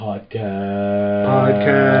Podcast.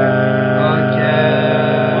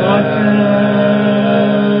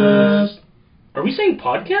 Are we saying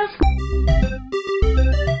podcast?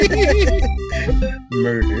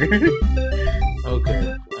 Murder.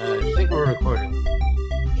 Okay, I think we're recording.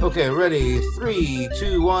 Okay, ready? 3,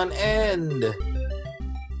 2, 1, and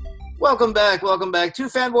welcome back to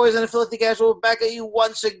Fanboys and a Filthy Casual. Back at you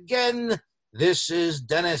once again. This is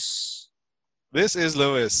Dennis. This is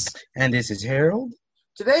Lewis. And this is Harold.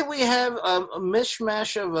 Today we have a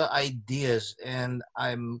mishmash of ideas, and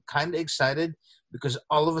I'm kind of excited because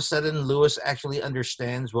all of a sudden Lewis actually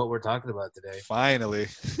understands what we're talking about today. Finally.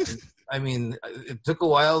 I mean, it took a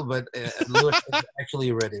while, but Lewis is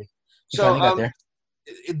actually ready. You finally got there.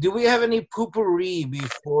 Do we have any poopery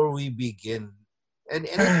before we begin? And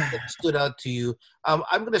anything that stood out to you? I'm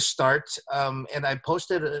going to start, and I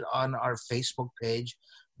posted it on our Facebook page.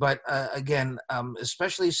 But again,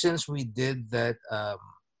 especially since we did that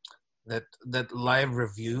live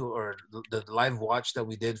review or the live watch that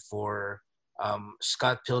we did for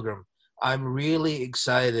Scott Pilgrim, I'm really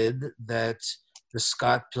excited that the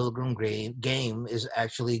Scott Pilgrim game is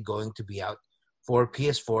actually going to be out for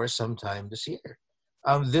PS4 sometime this year.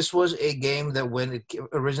 This was a game that when it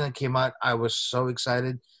originally came out, I was so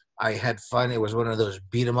excited. I had fun. It was one of those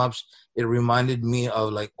beat 'em ups. It reminded me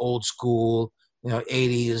of like old school,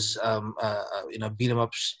 80s, beat 'em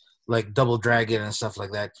ups like Double Dragon and stuff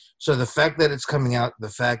like that. So the fact that it's coming out, the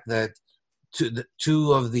fact that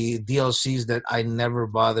two of the DLCs that I never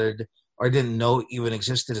bothered or didn't know even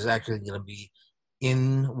existed is actually going to be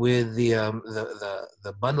in with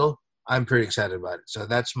the bundle. I'm pretty excited about it. So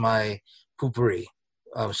that's my poopery.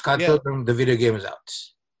 Scott Pilgrim, the video game is out.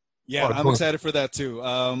 Yeah, I'm excited for that too.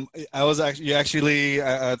 I was actually,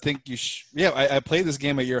 I think I played this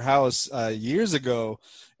game at your house years ago,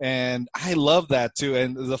 and I love that too.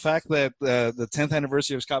 And the fact that the 10th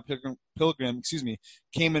anniversary of Scott Pilgrim,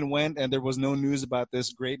 came and went, and there was no news about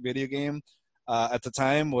this great video game at the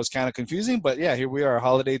time was kind of confusing. But yeah, here we are.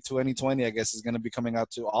 Holiday 2020, I guess, is going to be coming out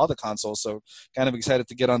to all the consoles. So kind of excited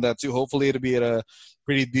to get on that too. Hopefully it'll be at a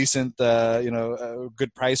pretty decent,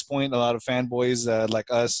 good price point. A lot of fanboys like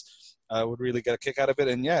us would really get a kick out of it.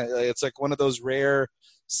 And yeah, it's like one of those rare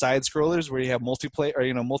side scrollers where you have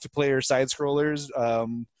multiplayer side scrollers.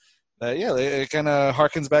 It kind of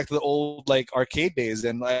harkens back to the old like arcade days.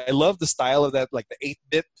 And I love the style of that, like the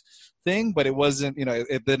 8-bit thing, but it wasn't,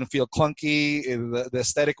 it didn't feel clunky. The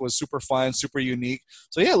aesthetic was super fun, super unique.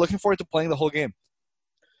 So yeah, looking forward to playing the whole game.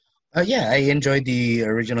 I enjoyed the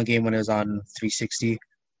original game when it was on 360.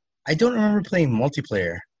 I don't remember playing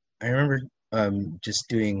multiplayer. I remember just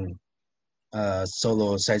doing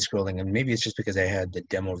solo side-scrolling, and maybe it's just because I had the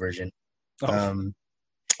demo version.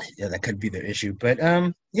 That could be the issue. But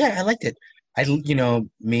I liked it. Those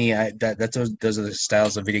are the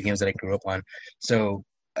styles of video games that I grew up on. So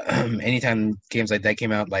anytime games like that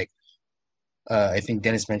came out, like I think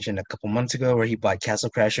Dennis mentioned a couple months ago where he bought Castle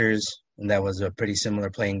Crashers, and that was a pretty similar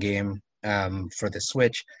playing game for the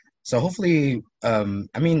Switch. So hopefully,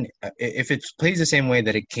 if it plays the same way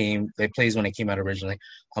that it plays when it came out originally,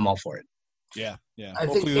 I'm all for it. Yeah.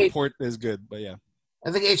 Hopefully the port is good, but yeah.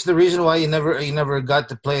 I think H, the reason why you never got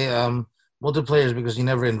to play multiplayer is because you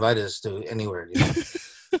never invited us to anywhere.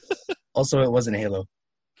 Also, it wasn't Halo.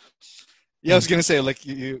 Yeah, I was gonna say like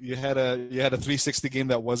you had a 360 game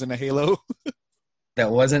that wasn't a Halo. That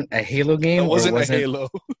wasn't a Halo game. That wasn't a Halo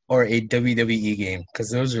or a WWE game, because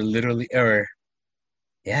those are literally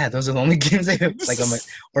those are the only games I have, like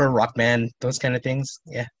or Rockman, those kind of things.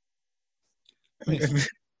 Yeah.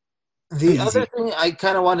 The other thing I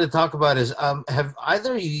kind of wanted to talk about is have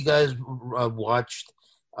either of you guys watched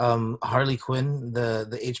Harley Quinn,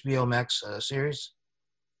 the HBO Max series?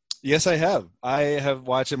 Yes, I have. I have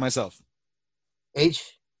watched it myself. H?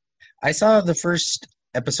 I saw the first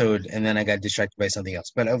episode and then I got distracted by something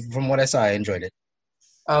else. But from what I saw, I enjoyed it.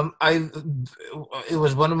 It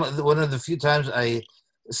was one of the few times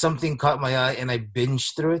something caught my eye and I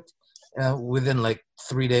binged through it within like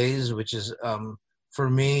 3 days, which is for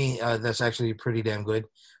me that's actually pretty damn good.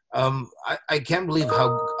 I can't believe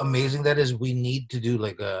how amazing that is. We need to do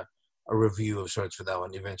like a review of sorts for that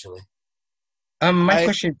one eventually.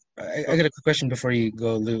 Question. I got a quick question before you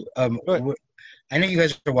go, Lou. I know you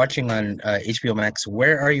guys are watching on HBO Max.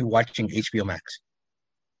 Where are you watching HBO Max?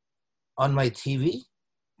 On my TV.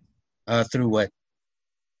 Through what?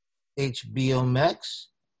 HBO Max.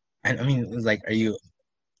 I mean, like,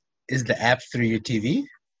 is the app through your TV?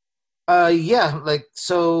 Yeah, like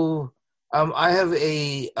so. I have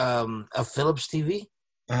a Philips TV.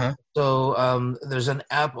 Uh-huh. So there's an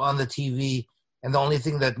app on the TV, and the only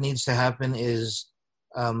thing that needs to happen is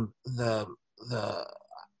the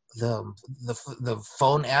the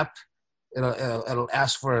phone app. It'll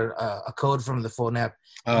ask for a code from the phone app.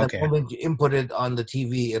 Oh, And the okay. moment you input it on the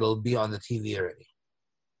TV, it'll be on the TV already.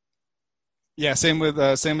 Yeah, same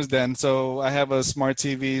as Den. So I have a smart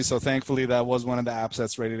TV, so thankfully that was one of the apps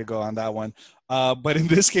that's ready to go on that one. But in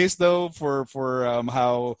this case, though, for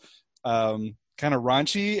how kind of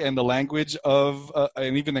raunchy and the language of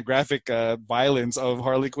and even the graphic violence of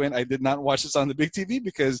Harley Quinn, I did not watch this on the big TV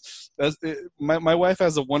because my wife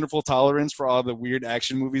has a wonderful tolerance for all the weird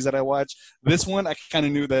action movies that I watch. This one, I kind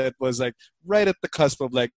of knew that it was like right at the cusp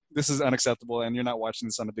of like, this is unacceptable and you're not watching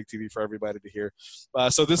this on the big TV for everybody to hear.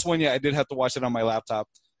 So this one, yeah, I did have to watch it on my laptop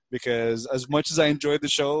because as much as I enjoyed the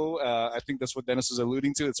show, I think that's what Dennis was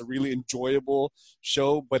alluding to. It's a really enjoyable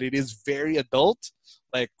show, but it is very adult.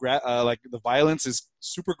 Like the violence is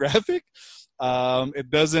super graphic. It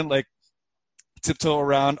doesn't like tiptoe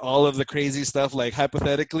around all of the crazy stuff. Like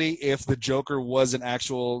hypothetically, if the Joker was an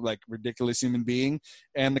actual like ridiculous human being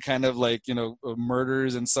and the kind of like,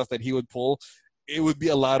 murders and stuff that he would pull, it would be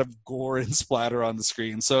a lot of gore and splatter on the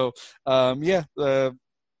screen. So what do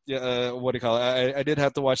you call it? I did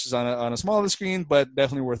have to watch this on a smaller screen, but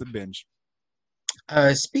definitely worth a binge.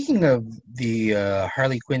 Speaking of the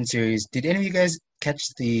Harley Quinn series, did any of you guys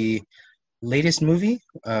catch the latest movie,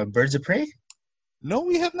 Birds of Prey? No,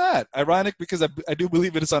 we have not. Ironic because I do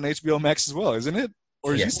believe it is on HBO Max as well, isn't it?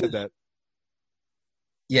 Or Yes. you said that?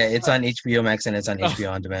 Yeah, it's on HBO Max and it's on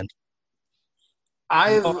HBO On Demand.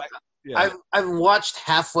 I've watched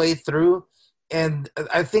halfway through, and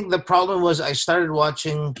I think the problem was I started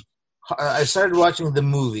watching the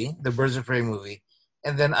movie, the Birds of Prey movie,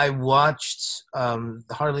 and then I watched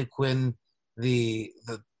Harley Quinn, the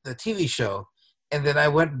TV show, and then I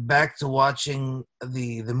went back to watching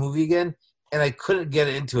the movie again, and I couldn't get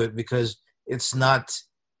into it because it's not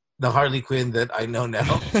the Harley Quinn that I know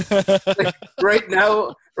now. Like, right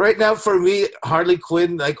now for me, Harley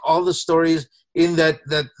Quinn, like all the stories in that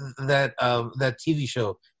TV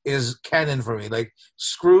show is canon for me. Like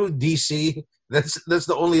screw DC. That's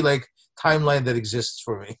the only like timeline that exists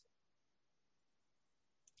for me.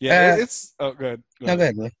 Yeah, it's good. No, go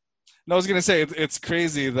ahead. No, I was gonna say it's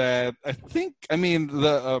crazy that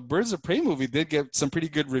the Birds of Prey movie did get some pretty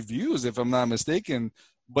good reviews, if I'm not mistaken,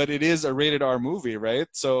 but it is a rated R movie, right?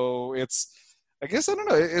 So I guess I don't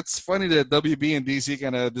know. It's funny that WB and DC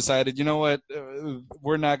kind of decided, you know what,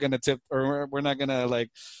 we're not gonna we're not gonna like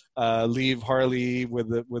leave Harley with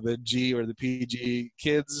the G or the PG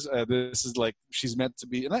kids. This is like she's meant to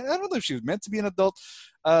be, and I don't know if she was meant to be an adult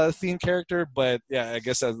theme character, but yeah, I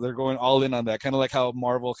guess they're going all in on that, kind of like how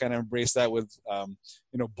Marvel kind of embraced that with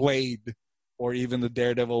Blade or even the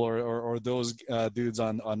Daredevil or those dudes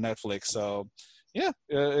on Netflix. So yeah,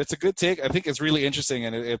 it's a good take. I think it's really interesting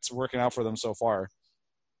and it's working out for them so far.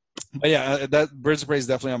 But yeah, that Birds of Prey is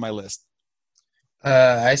definitely on my list.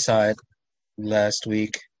 I saw it last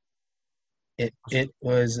week. It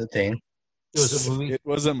was a thing. It was a movie. It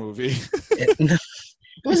was a movie. It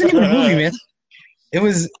wasn't even a movie, man. It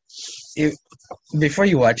was. Before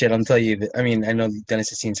you watch it, I'll tell you. I mean, I know Dennis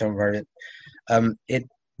has seen some of it. It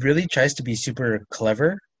really tries to be super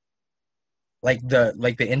clever. Like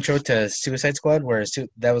the intro to Suicide Squad, where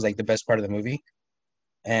that was like the best part of the movie,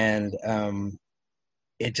 and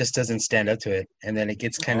it just doesn't stand up to it, and then it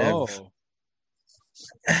gets kind of.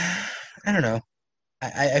 I don't know.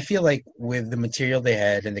 I feel like with the material they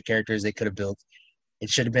had and the characters they could have built, it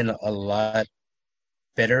should have been a lot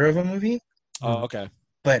better of a movie. Oh, okay.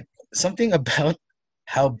 But something about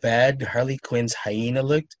how bad Harley Quinn's hyena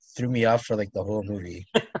looked threw me off for like the whole movie.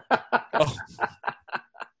 Oh.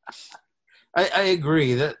 I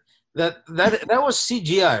agree that was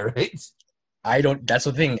CGI, right? That's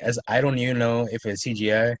the thing, as I don't even know if it's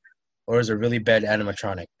CGI or is a really bad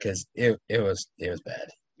animatronic, because it was bad.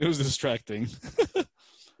 It was distracting.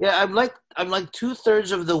 Yeah, I'm like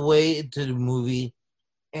 2/3 of the way into the movie,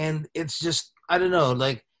 and it's just I don't know.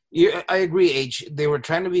 Like I agree, H. They were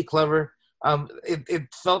trying to be clever. It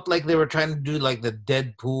felt like they were trying to do like the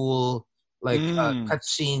Deadpool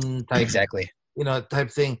cutscene type, Exactly. Type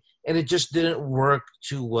thing, and it just didn't work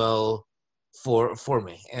too well for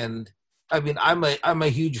me. And I mean, I'm a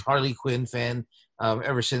huge Harley Quinn fan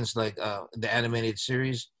ever since like the animated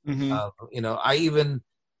series. Mm-hmm. I even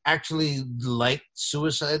actually liked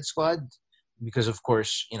Suicide Squad because, of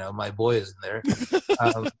course, my boy is in there.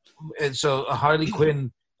 And so Harley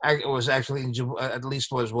Quinn was actually at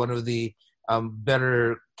least was one of the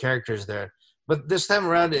better characters there. But this time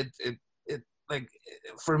around, it like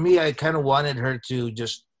for me, I kind of wanted her to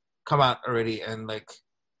just come out already and like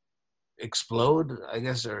explode, I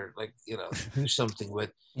guess, or like do something.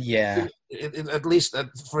 But Yeah, at least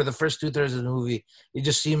for the first 2/3 of the movie, it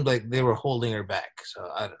just seemed like they were holding her back. So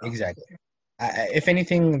I don't know. exactly. If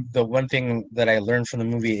anything, the one thing that I learned from the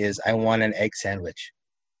movie is I want an egg sandwich,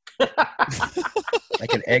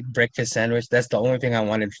 like an egg breakfast sandwich. That's the only thing I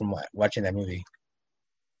wanted from watching that movie.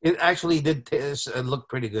 It actually did look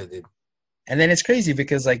pretty good, dude. And then it's crazy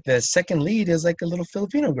because like the second lead is like a little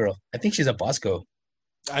Filipino girl. I think she's a Bosco.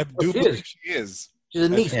 I do she believe she is. She's a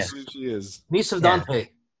niece. Yeah. Believe she is. Niece of Yeah. Dante.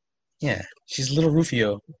 Yeah, she's little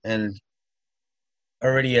Rufio and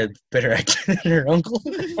already a better actor than her uncle.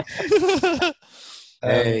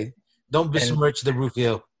 Hey, don't besmirch the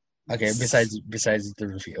Rufio. Okay, besides the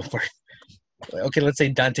Rufio part. Okay, let's say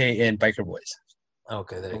Dante and Biker Boys.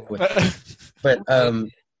 Okay, there you go. But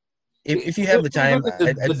if you have the time,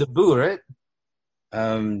 the debut, right?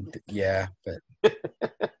 yeah, but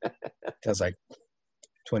that was like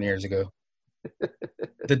 20 years ago.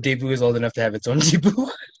 The debut is old enough to have its own debut.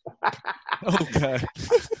 Oh god.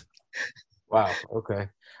 Wow. Okay.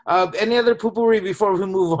 Any other poopery before we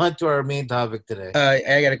move on to our main topic today?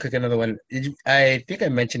 I gotta click another one. I think I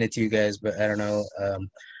mentioned it to you guys, but I don't know.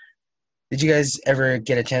 Did you guys ever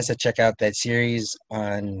get a chance to check out that series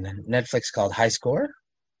on Netflix called High Score?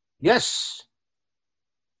 Yes.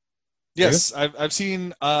 Yes, I've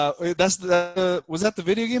seen. That's was that the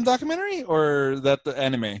video game documentary or that the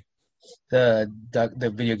anime? The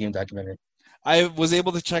video game documentary. I was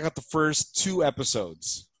able to check out the first 2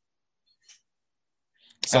 episodes.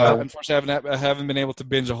 So unfortunately, I haven't been able to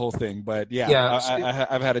binge the whole thing. But yeah.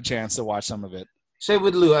 I've had a chance to watch some of it. Same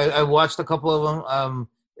with Lou. I watched a couple of them.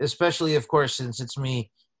 Especially, of course, since it's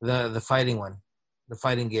me, the fighting one, the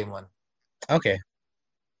fighting game one. Okay.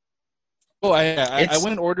 Oh, I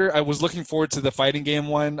went in order. I was looking forward to the fighting game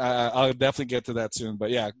one. I'll definitely get to that soon.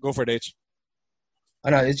 But yeah, go for it, H. Oh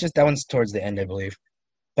no, it's just that one's towards the end, I believe.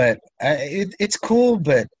 But it's cool,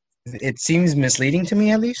 but it seems misleading to me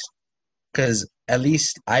at least, because at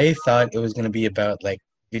least I thought it was gonna be about like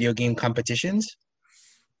video game competitions.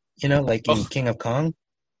 Like in King of Kong,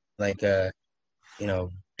 like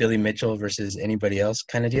Billy Mitchell versus anybody else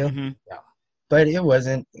kind of deal. Mm-hmm. Yeah. But it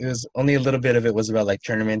wasn't. It was only a little bit of it was about like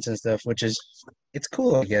tournaments and stuff, which is it's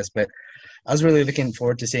cool, I guess. But I was really looking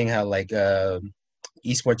forward to seeing how like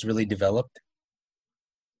esports really developed.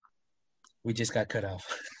 We just got cut off.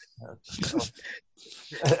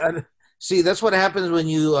 See, that's what happens when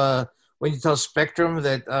you tell Spectrum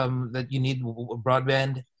that you need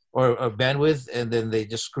broadband or bandwidth, and then they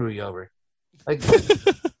just screw you over. Like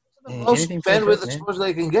the most bandwidth exposure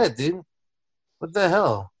they can get, dude. What the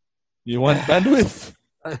hell? You want bandwidth?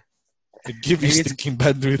 To give you stinking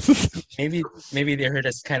bandwidth. maybe they heard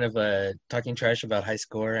us kind of talking trash about High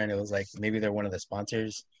Score, and it was like maybe they're one of the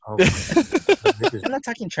sponsors. Oh. I'm not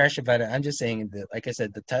talking trash about it. I'm just saying that, like I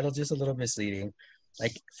said, the title's just a little misleading.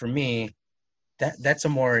 Like for me, that's a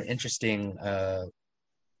more interesting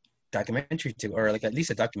documentary too, or like at least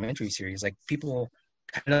a documentary series. Like people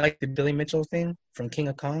kind of like the Billy Mitchell thing from King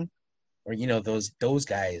of Kong, or those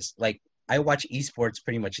guys. Like I watch esports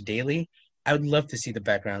pretty much daily. I would love to see the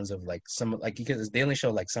backgrounds of like some like because they only show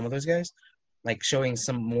like some of those guys, like showing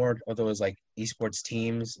some more of those like esports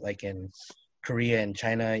teams like in Korea and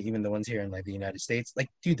China, even the ones here in like the United States. Like,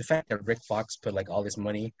 dude, the fact that Rick Fox put like all this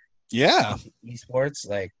money, yeah, esports,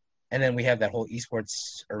 like, and then we have that whole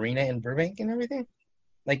esports arena in Burbank and everything.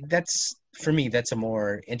 Like, that's for me, that's a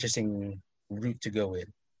more interesting route to go with,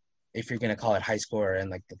 if you're gonna call it High Score and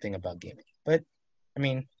like the thing about gaming. But I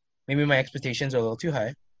mean, maybe my expectations are a little too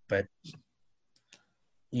high, but.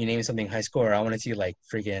 You name something High Score, I want to see like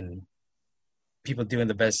freaking people doing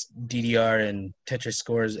the best DDR and Tetris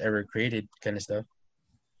scores ever created kind of stuff.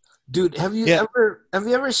 Dude, have you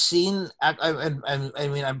ever seen? I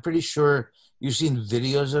mean, I'm pretty sure you've seen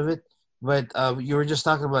videos of it, but you were just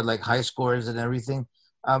talking about like high scores and everything.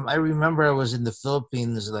 I remember I was in the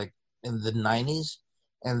Philippines like in the 90s,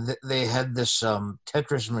 and they had this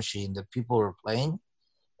Tetris machine that people were playing,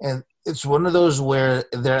 and it's one of those where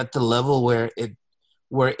they're at the level where it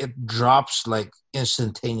drops like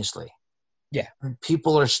instantaneously. Yeah. And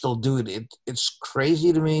people are still doing it. It's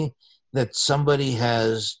crazy to me that somebody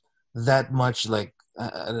has that much like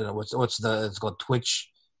I don't know it's called Twitch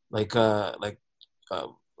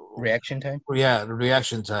reaction time. Yeah,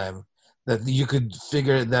 reaction time, that you could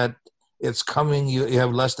figure that it's coming. You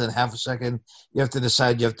have less than half a second. You have to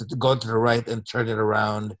decide. You have to go to the right and turn it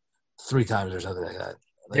around 3 times or something like that.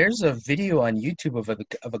 There's a video on YouTube of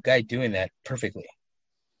a guy doing that perfectly.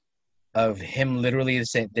 Of him literally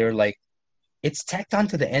saying they're like, it's tacked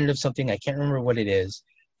onto the end of something. I can't remember what it is,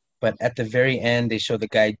 But at the very end, they show the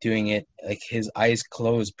guy doing it, like his eyes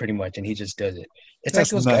closed pretty much, and he just does it. It's like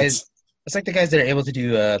That's those nuts. guys. It's like the guys that are able to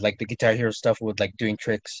do like the Guitar Hero stuff with like doing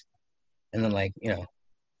tricks, and then like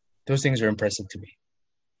those things are impressive to me.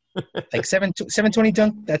 Like 720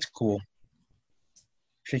 dunk, that's cool.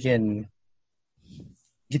 Freaking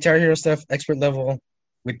Guitar Hero stuff, expert level,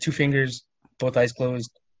 with 2 fingers, both eyes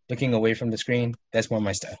closed, looking away from the screen. That's more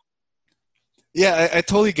my style. Yeah, I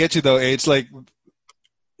totally get you though. It's like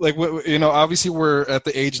obviously we're at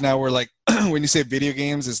the age now where like when you say video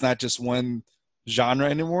games, it's not just one genre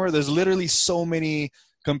anymore. There's literally so many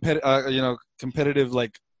competitive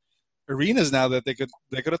like arenas now that they could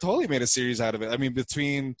have totally made a series out of it. I mean,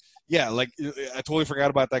 like I totally forgot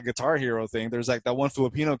about that Guitar Hero thing. There's like that one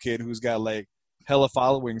Filipino kid who's got like hella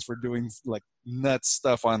followings for doing like nuts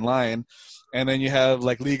stuff online, and then you have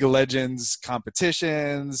like League of Legends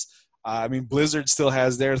competitions. I mean, Blizzard still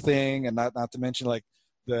has their thing, and not to mention like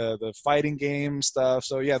the fighting game stuff.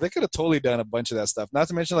 So yeah, they could have totally done a bunch of that stuff. Not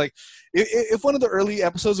to mention like if one of the early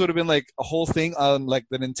episodes would have been like a whole thing on like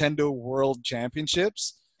the Nintendo World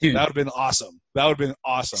Championships, dude, that would have been awesome. That would have been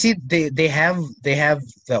awesome. See, they have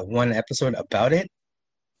that one episode about it,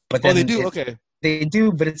 but then they do. Okay, they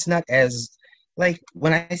do, but it's not as like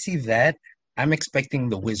when I see that, I'm expecting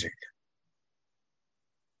the wizard.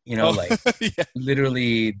 Like yeah.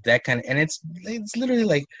 literally that kind of, and it's literally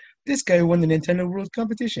like this guy won the Nintendo World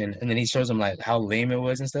Competition, and then he shows them like how lame it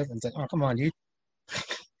was and stuff. And it's like, oh, come on, dude.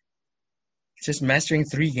 Just mastering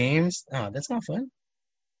 3 games? Oh, that's not fun.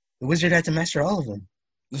 The wizard had to master all of them.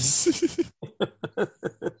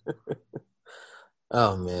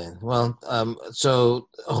 Oh man. Well, so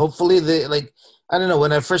hopefully I don't know.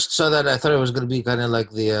 When I first saw that, I thought it was going to be kind of like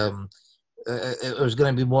it was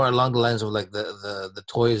going to be more along the lines of like the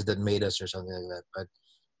toys that made us or something like that. But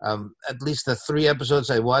at least the 3 episodes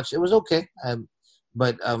I watched, it was okay.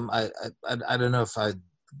 But I don't know if I'd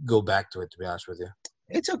go back to it, to be honest with you.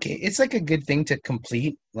 It's okay. It's like a good thing to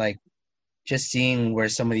complete, like just seeing where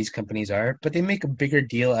some of these companies are. But they make a bigger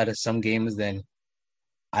deal out of some games than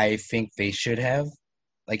I think they should have.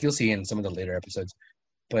 Like you'll see in some of the later episodes.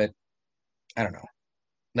 But I don't know.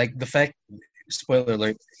 Like spoiler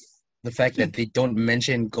alert, the fact that they don't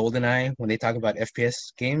mention GoldenEye when they talk about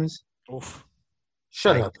FPS games. Oof.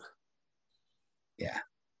 Shut up. Yeah.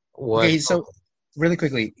 What? Okay, so really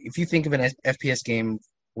quickly, if you think of an FPS game,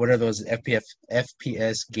 what are those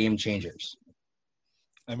FPS game changers?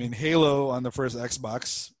 I mean, Halo on the first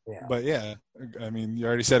Xbox. Yeah. But yeah, I mean, you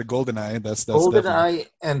already said GoldenEye. That's GoldenEye definitely...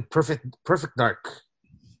 and Perfect Dark.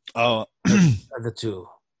 Oh, are the 2.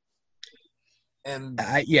 And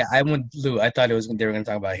I went Lou. I thought they were going to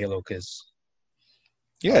talk about Halo because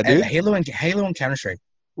dude, Halo and Counter-Strike.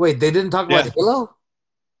 Wait, they didn't talk about Halo?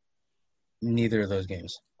 Neither of those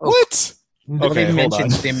games. What? Well, they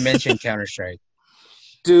mentioned Counter-Strike.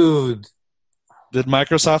 Dude, did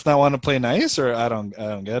Microsoft not want to play nice, or I don't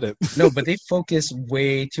get it? No, but they focus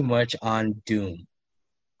way too much on Doom,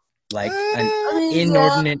 like an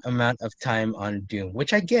inordinate amount of time on Doom,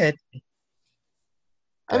 which I get.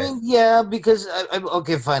 I mean, yeah, because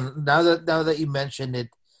okay, fine. Now that you mentioned it,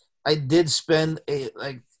 I did spend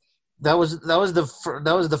that was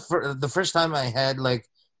the first time I had like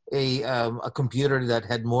a computer that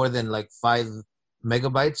had more than like 5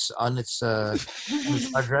 megabytes on its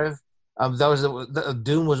hard drive. That was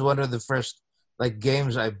Doom was one of the first like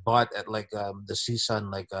games I bought at like the CSUN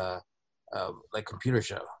like computer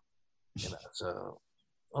show. So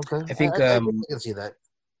okay, I think I can see that.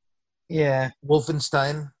 Yeah,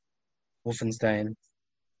 Wolfenstein,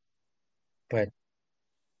 but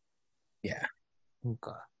yeah,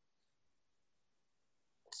 okay.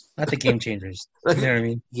 Not the game changers. You know what I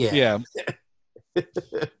mean? Yeah.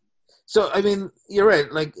 So I mean, you're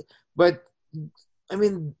right. Like, but I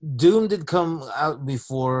mean, Doom did come out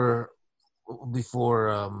before what do you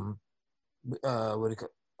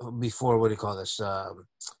call this?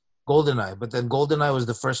 GoldenEye. But then GoldenEye was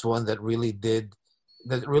the first one that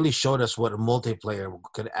really showed us what a multiplayer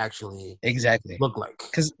could actually look like.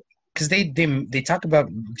 Because they talk about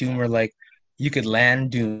Doom where like you could LAN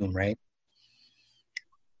Doom, right?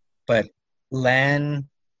 But LAN,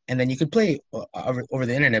 and then you could play over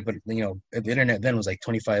the internet, but the internet then was like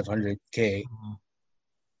 2,500K, mm-hmm.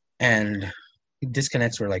 and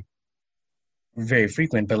disconnects were like very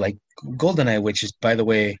frequent. But like GoldenEye, which is, by the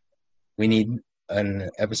way, we need an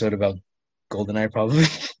episode about GoldenEye probably.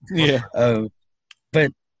 Yeah.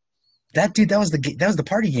 But that was the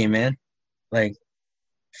party game, man. Like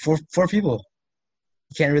four people,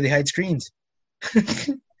 you can't really hide screens.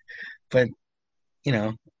 But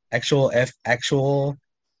actual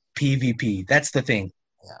PvP. That's the thing.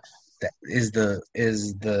 Yeah.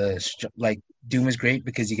 like Doom is great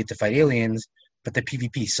because you get to fight aliens, but the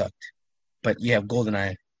PvP sucked. But you have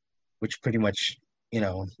GoldenEye, which pretty much,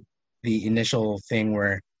 the initial thing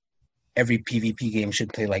where every PvP game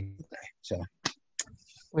should play like GoldenEye. So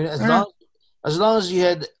I mean, as long as you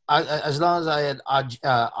had, as long as I had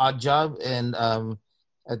odd job and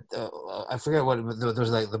I forget what there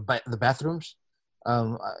was like the bathrooms.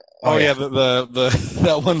 Yeah, the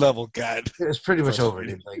that one level, God, it was pretty much over,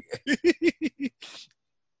 dude. Like,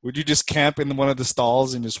 would you just camp in one of the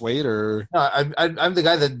stalls and just wait, or? No, I'm the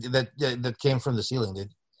guy that came from the ceiling,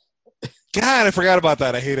 dude. God, I forgot about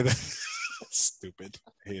that. I hated that. Stupid.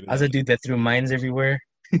 I hated I was a dude that threw mines everywhere.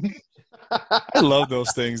 I love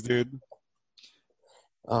those things, dude.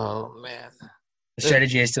 Oh man, the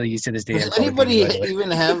strategy I still use to this day. Does anybody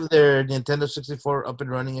even have their Nintendo 64 up and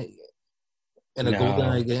running in a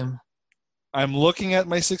GoldenEye game? I'm looking at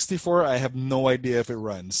my 64. I have no idea if it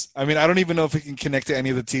runs. I mean, I don't even know if it can connect to any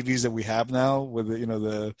of the TVs that we have now with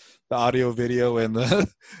the audio, video, and the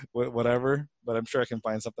whatever. But I'm sure I can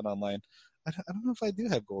find something online. I don't know if I do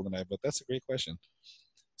have GoldenEye, but that's a great question.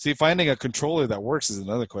 See, finding a controller that works is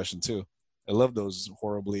another question too. I love those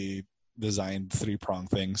horribly designed 3-prong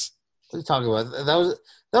things. What are you talking about? That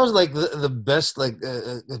was like the best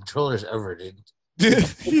controllers ever, dude.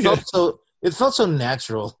 It felt so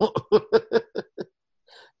natural.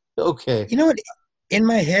 Okay. You know what? In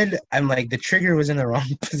my head, I'm like, the trigger was in the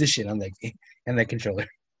wrong position on in the controller.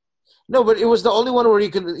 No, but it was the only one where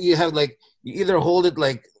you have like, you either hold it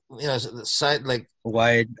like, the side like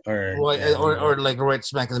wide or like right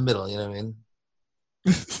smack in the middle. You know what I mean?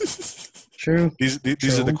 True.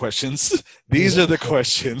 These are the questions. These are the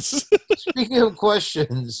questions. Speaking of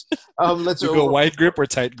questions, let's go wide grip or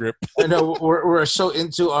tight grip. I know we're so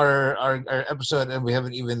into our episode and we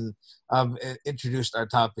haven't even introduced our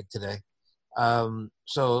topic today.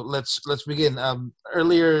 So let's begin.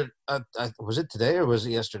 Earlier, was it today or was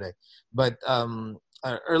it yesterday? But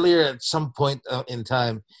earlier at some point in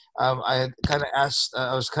time, I had kind of asked.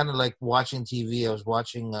 I was kind of like watching TV. I was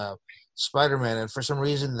watching Spider-Man, and for some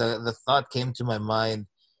reason, the thought came to my mind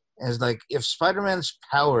as like, if Spider-Man's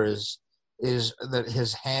powers is that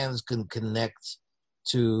his hands can connect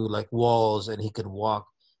to like walls and he can walk.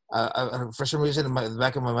 For some reason, in the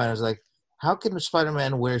back of my mind, I was like, how can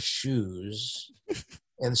Spider-Man wear shoes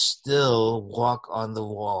and still walk on the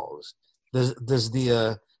walls? Does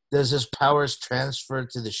his powers transfer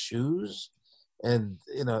to the shoes? And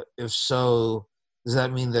if so, does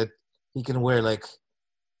that mean that he can wear like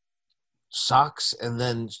socks and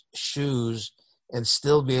then shoes and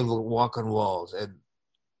still be able to walk on walls? And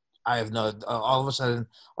I have all of a sudden,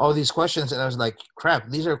 all these questions, and I was like, crap,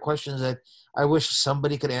 these are questions that I wish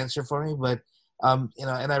somebody could answer for me. But,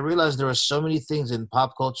 and I realized there are so many things in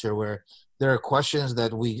pop culture where there are questions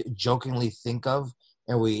that we jokingly think of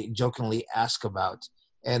and we jokingly ask about,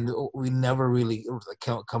 and we never really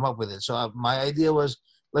come up with it. So my idea was,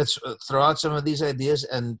 let's throw out some of these ideas,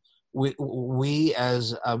 and we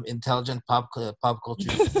as intelligent pop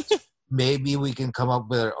culture, maybe we can come up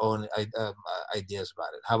with our own ideas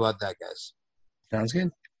about it. How about that, guys? Sounds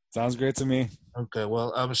good. Sounds great to me. Okay,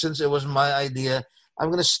 well, since it was my idea, I'm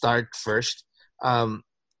going to start first. I'm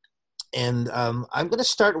going to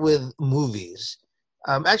start with movies.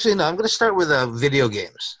 Actually, no, I'm going to start with video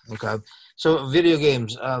games. Okay, so video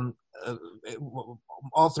games.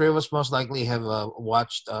 All three of us most likely have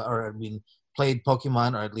watched played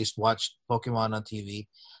Pokemon, or at least watched Pokemon on TV.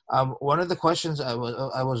 One of the questions I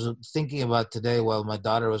was thinking about today while my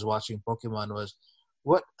daughter was watching Pokemon was,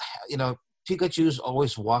 Pikachu's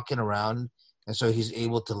always walking around, and so he's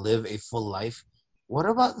able to live a full life. What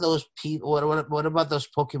about those people? What about those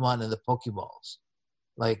Pokemon in the Pokeballs?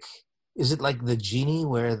 Like, is it like the genie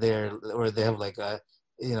where they have like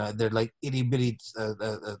they're like itty bitty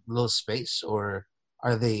little space, or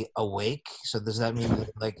are they awake? So does that mean that,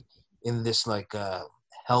 like, in this like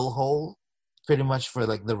hellhole, pretty much for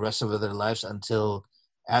like the rest of their lives until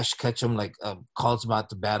Ash Ketchum calls them out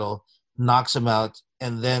to battle, knocks them out,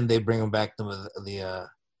 and then they bring them back to the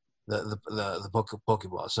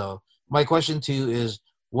Pokeball. So my question to you is,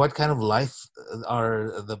 what kind of life do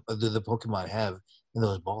the Pokemon have in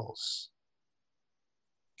those balls?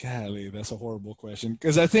 Golly, that's a horrible question,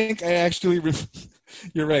 because I think I actually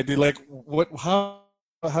you're right, dude. Like,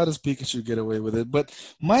 how does Pikachu get away with it? But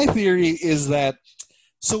my theory is that,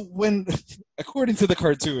 so when, according to the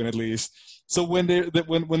cartoon at least, so when the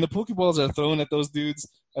Pokeballs are thrown at those dudes,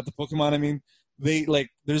 at the Pokemon, I mean, they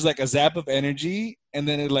there's like a zap of energy, and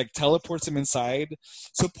then it like teleports them inside.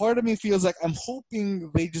 So part of me feels like I'm hoping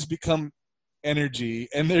they just become energy,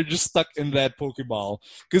 and they're just stuck in that Pokeball.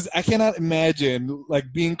 Because I cannot imagine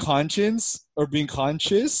like being conscious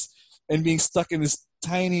and being stuck in this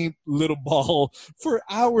tiny little ball for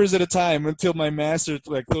hours at a time until my master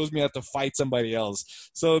like throws me out to fight somebody else.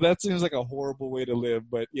 So that seems like a horrible way to live.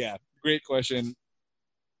 But yeah, great question.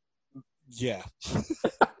 Yeah.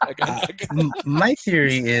 My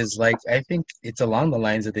theory is like I think it's along the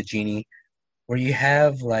lines of the genie, where you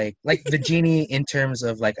have like the genie in terms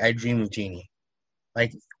of like I Dream of Jeannie.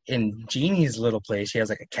 Like in Jeannie's little place, she has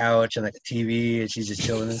like a couch and like a TV, and she's just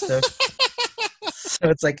chilling and stuff. So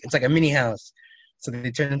it's like a mini house. So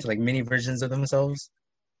they turn into like mini versions of themselves.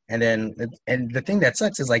 And then the thing that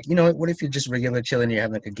sucks is like, you know, what if you're just regular chilling, you're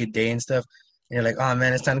having like a good day and stuff, and you're like, oh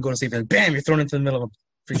man, it's time to go to sleep, and bam, you're thrown into the middle of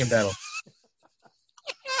a freaking battle.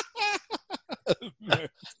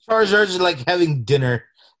 Charizard's like having dinner.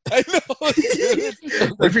 I know, dude.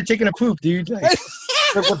 Or if you're taking a poop, dude. Like,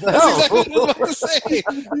 What the That's hell? exactly what I was about to say.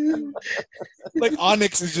 Like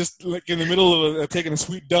Onyx is just like in the middle of taking a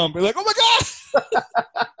sweet dump. You're like, oh my god!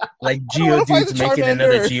 like I wanna fight Geodude's the making Charmander.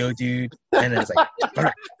 another Geodude, and then it's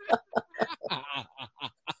like,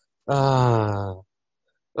 Ah.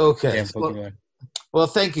 Okay. damn Pokemon. Well,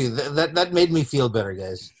 thank you. That made me feel better,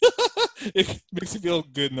 guys. It makes you feel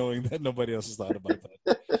good knowing that nobody else has thought about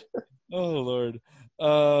that. Oh Lord.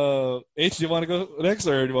 H, do you want to go next,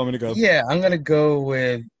 or do you want me to go? Yeah, I'm gonna go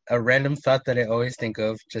with a random thought that I always think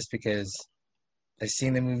of, just because I've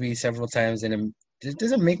seen the movie several times, and it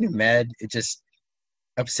doesn't make me mad. It just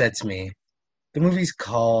upsets me. The movie's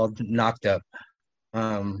called Knocked Up.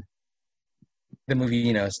 The movie,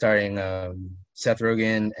 you know, starring Seth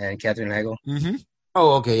Rogen and Katherine Heigl. Mm-hmm.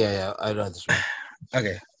 Oh, okay. Yeah. I know this one.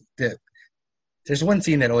 Okay, there's one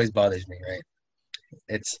scene that always bothers me, right?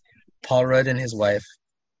 It's Paul Rudd and his wife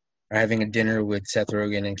are having a dinner with Seth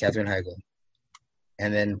Rogen and Katherine Heigl.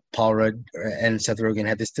 And then Paul Rudd and Seth Rogen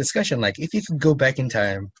had this discussion, like, if you could go back in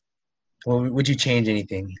time, well, would you change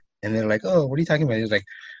anything? And they're like, oh, what are you talking about? He's like,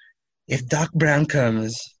 if Doc Brown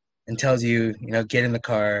comes and tells you, you know, get in the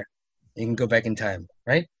car, you can go back in time,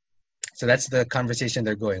 right? So that's the conversation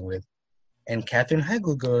they're going with. And Katherine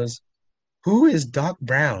Heigl goes, who is Doc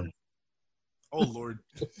Brown? Oh Lord,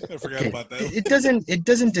 I forgot Okay, about that. It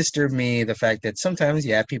doesn't disturb me, the fact that sometimes,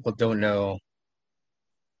 yeah, people don't know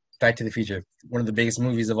Back to the Future, one of the biggest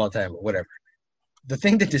movies of all time, or whatever. The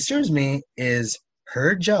thing that disturbs me is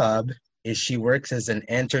her job is she works as an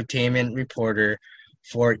entertainment reporter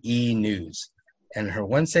for E! News. And her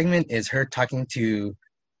one segment is her talking to,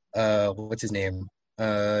 what's his name?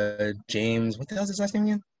 James, what the hell's his last name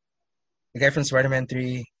again? The guy from Spider-Man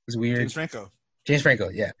 3 was weird. James Franco. James Franco,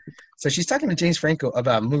 yeah. So she's talking to James Franco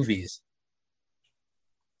about movies.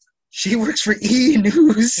 She works for E!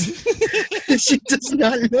 News. She does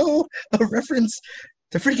not know a reference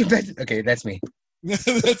to freaking Back to... Okay, that's me.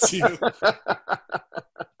 That's you.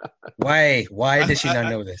 Why? Why does she not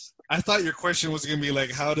know this? I thought your question was gonna be like,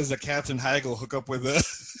 how does a Katherine Heigl hook up with a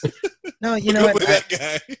No, you know hook up what? with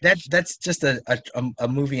that guy? That's just a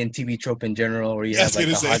movie and TV trope in general, where you Yes, have like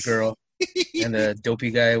it the is. hot girl and the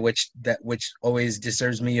dopey guy, which always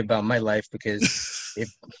disturbs me about my life, because if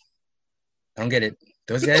I don't get it,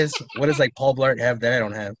 those guys, what does like Paul Blart have that I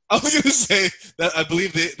don't have? I was gonna say that I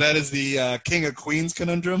believe that is the King of Queens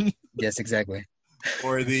conundrum, Yes, exactly.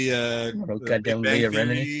 or the Oh, the goddamn Big Leah Bang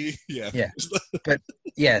Remini. Theory. Yeah. Yeah. But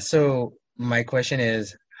yeah, so my question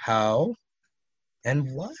is how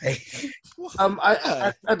and why?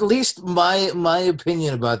 At least my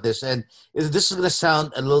opinion about this, and this is going to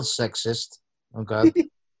sound a little sexist, okay,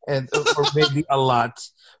 and or maybe a lot.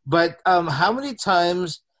 But how many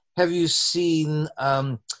times have you seen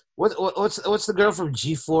what's the girl from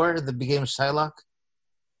G4 that became Psylocke?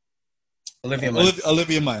 Olivia Munn.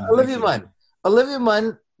 Olivia Munn. Olivia Munn. Olivia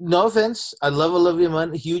Munn. No offense, I love Olivia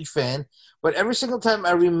Munn, huge fan. But every single time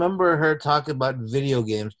I remember her talking about video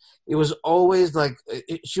games, it was always like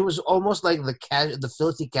she was almost like the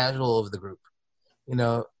filthy casual of the group. You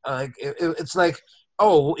know, like it's like,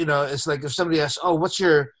 oh, you know, it's like if somebody asks, oh, what's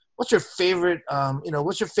your favorite,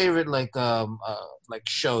 what's your favorite like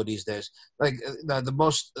show these days? Like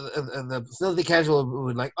the filthy casual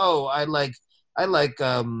would like, oh, I like I like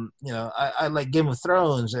Game of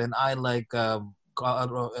Thrones, and I like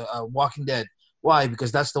Walking Dead. Why?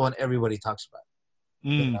 Because that's the one everybody talks about.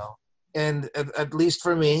 You know, and at least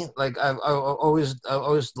for me, like I always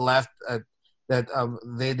laughed at that.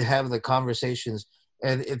 They'd have the conversations,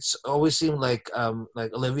 and it's always seemed like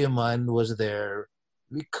Olivia Munn was there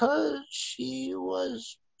because she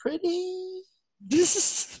was pretty.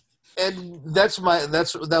 And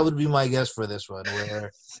that would be my guess for this one,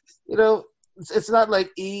 where it's not like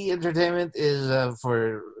E Entertainment is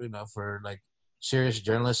for serious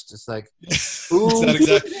journalists. It's like, It's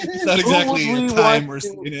not exactly a time we're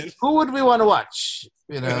seeing it. Who would we want to watch?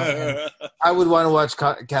 And I would want to watch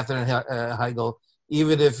Katherine Heigl,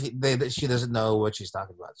 even if she doesn't know what she's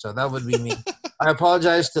talking about. So that would be me. I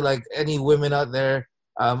apologize to like any women out there.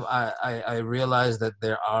 I realize that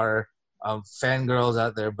there are fangirls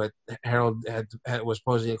out there, but Harold was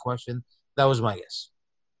posing a question. That was my guess.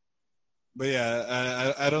 But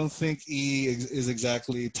yeah, I don't think E is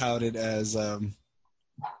exactly touted as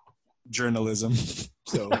journalism.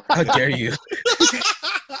 So how dare you?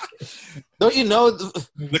 Don't you know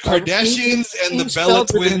the Kardashians and the Bella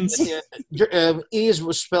twins? E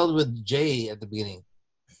was spelled with J at the beginning.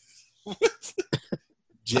 What?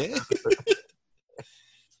 J?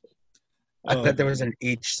 I thought there was an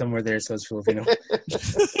H somewhere there, so it's Filipino.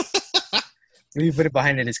 Maybe you put it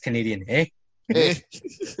behind it, it's Canadian. Hey.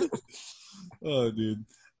 Oh, dude.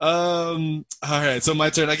 All right, so my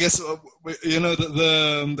turn. I guess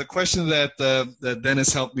the question that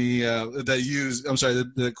Dennis helped me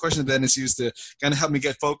the question that Dennis used to kind of help me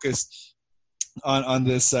get focused on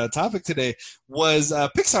this topic today was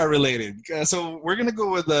Pixar related. So we're gonna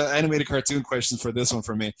go with the animated cartoon questions for this one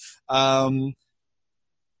for me.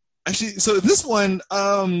 Actually, so this one,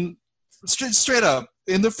 straight up,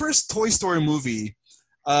 in the first Toy Story movie,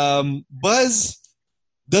 Buzz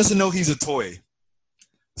doesn't know he's a toy.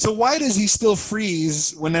 So why does he still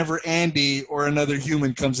freeze whenever Andy or another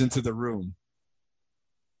human comes into the room?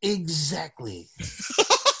 Exactly.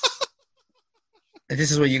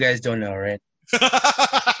 This is what you guys don't know, right?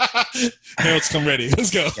 Harold's come ready. Let's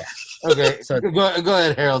go. Yeah. Okay, so go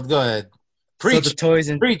ahead, Harold. Go ahead. Preach. So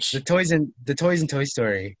the toys in Toy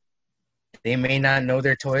Story, they may not know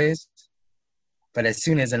they're toys, but as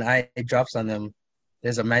soon as an eye drops on them,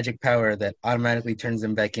 there's a magic power that automatically turns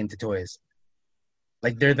them back into toys.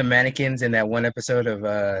 Like they're the mannequins in that one episode of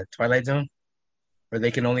Twilight Zone, where they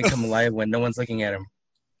can only come alive when no one's looking at them.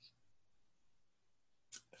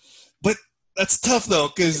 But that's tough though,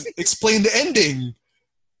 because explain the ending.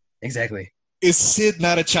 Exactly. Is Sid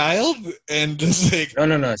not a child? And just like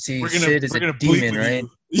no. See, Sid is a demon, right?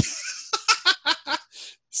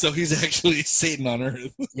 So he's actually Satan on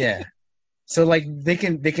Earth. Yeah. So like they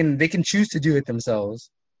can choose to do it themselves,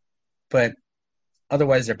 but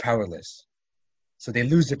otherwise they're powerless. So they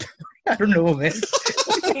lose their power. I don't know, man.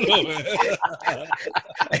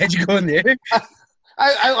 I had you going there.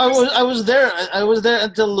 I was there. I was there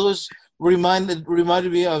until Lewis reminded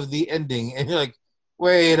me of the ending, and you're like,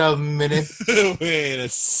 wait a minute. Wait a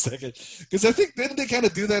second. Because I think, didn't they kind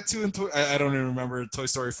of do that too in I don't even remember Toy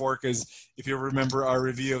Story 4, because if you remember our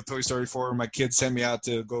review of Toy Story 4, my kids sent me out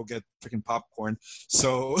to go get freaking popcorn.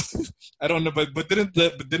 So I don't know, but didn't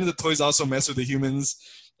the toys also mess with the humans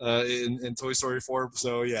in Toy Story 4?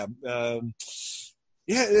 So yeah.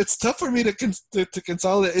 Yeah, it's tough for me to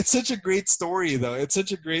consolidate. It's such a great story, though. It's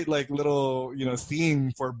such a great little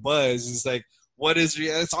theme for Buzz. It's like, what is?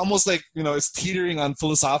 It's almost like it's teetering on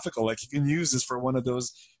philosophical. Like you can use this for one of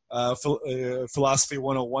those philosophy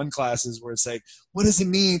 101 classes where it's like, what does it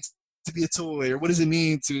mean to be a toy, or what does it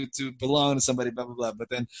mean to belong to somebody? Blah blah blah. But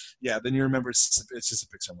then you remember it's just a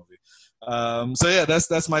Pixar movie. So yeah,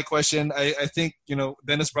 that's my question. I think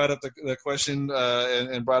Dennis brought up the question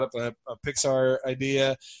and brought up a Pixar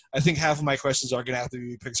idea. I think half of my questions are going to have to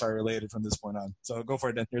be Pixar related from this point on. So go for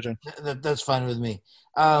it, Dan. Your turn. That's fine with me.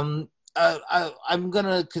 I'm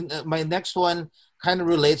gonna. My next one kind of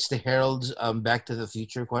relates to Harold's Back to the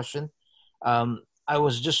Future question. I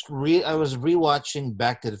was rewatching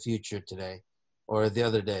Back to the Future today, or the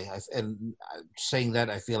other day, and saying that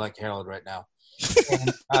I feel like Harold right now.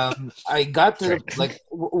 And, I got to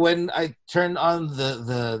when I turned on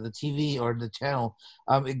the TV or the channel,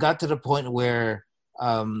 it got to the point where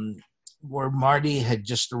Marty had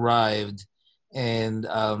just arrived, and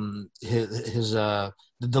the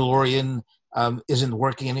DeLorean isn't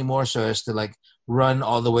working anymore, so has to run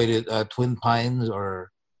all the way to Twin Pines,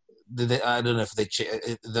 or I don't know if they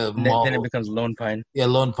the mall. Then it becomes Lone Pine. Yeah,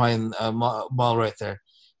 Lone Pine mall right there,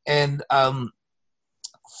 and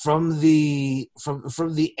from the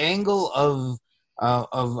angle of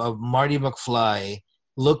Marty McFly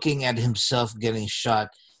looking at himself getting shot,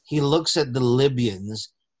 he looks at the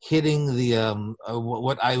Libyans hitting the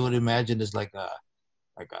what I would imagine is like a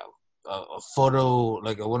photo,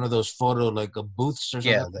 one of those photo booths or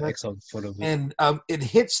something. Yeah, the Excel photo booth. And it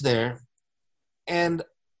hits there, and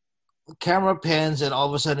the camera pans, and all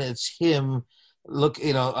of a sudden it's him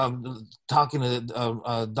talking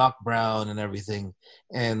to Doc Brown and everything,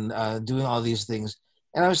 and doing all these things.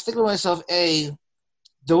 And I was thinking to myself, there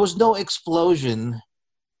was no explosion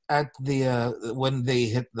at the when they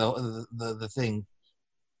hit the thing.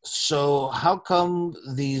 So how come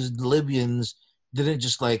these Libyans didn't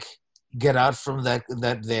just like get out from that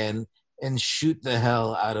van and shoot the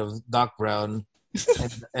hell out of Doc Brown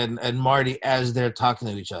and Marty as they're talking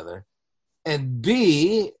to each other? And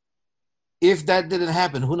B, if that didn't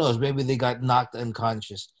happen, who knows? Maybe they got knocked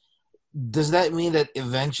unconscious. Does that mean that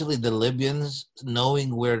eventually the Libyans,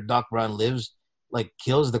 knowing where Doc Brown lives, like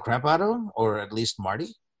kills the crap out of him, or at least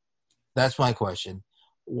Marty? That's my question.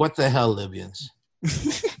 What the hell, Libyans?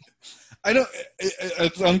 I don't.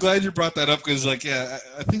 I'm glad you brought that up because, like, yeah,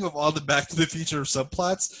 I think of all the Back to the Future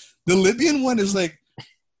subplots, the Libyan one is like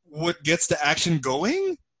what gets the action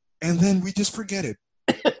going, and then we just forget it.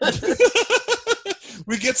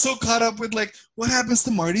 We get so caught up with like what happens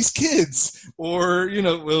to Marty's kids, or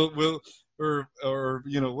or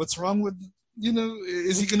what's wrong with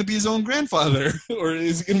is he going to be his own grandfather or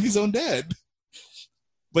is he going to be his own dad?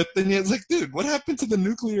 But then it's like, dude, what happened to the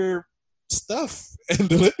nuclear stuff and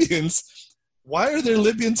the Libyans? Why are there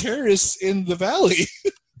Libyan terrorists in the valley?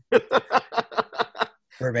 Damn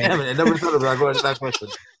it, I never thought about that question.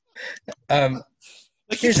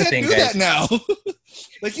 Like, here's you can't do guys. That now.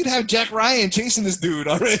 Like, you'd have Jack Ryan chasing this dude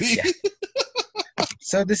already. Yeah.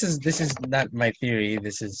 So this is not my theory.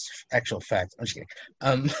 This is actual fact. I'm just kidding.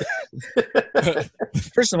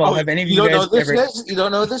 First of all, have any of you guys ever? You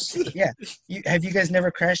don't know this? Yeah. Have you guys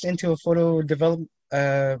never crashed into a photo development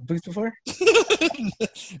booth before?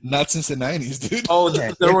 Not since the 90s, dude. Oh,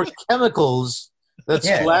 yeah. There were chemicals that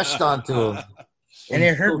splashed onto them, and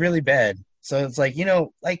it hurt really bad. So it's like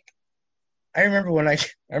I remember when I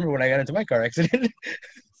got into my car accident.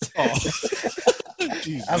 Oh.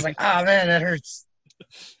 I was like, oh man, that hurts.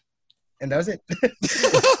 And that was it.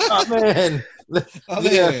 Oh man.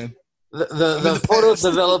 The photo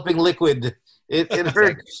developing liquid. It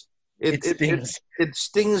hurts. It stings. It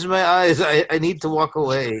stings my eyes. I need to walk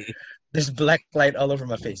away. There's black light all over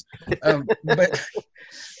my face. But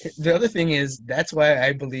the other thing is, that's why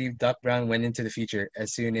I believe Doc Brown went into the future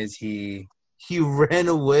as soon as he ran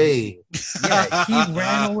away. Yeah, he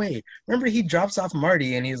ran away. Remember, he drops off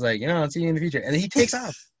Marty and he's like, I'll see you in the future. And then he takes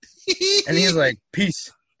off. And he's like,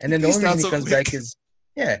 peace. And then the only reason he comes back is,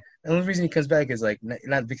 the only reason he comes back is like,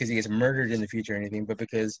 not because he gets murdered in the future or anything, but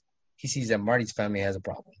because he sees that Marty's family has a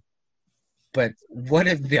problem. But what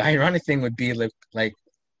if the ironic thing would be like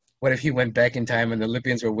what if he went back in time and the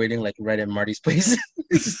Libyans were waiting like right at Marty's place?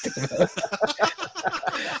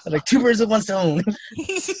 Like two birds with one stone.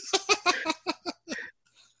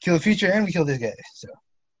 Kill the future and we kill this guy. So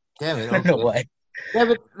damn it! I don't know why. Yeah,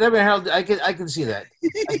 but Harold, I can see that.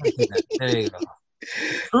 There you go.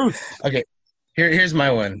 Truth. Okay, here's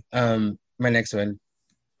my one. My next one.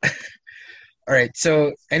 All right,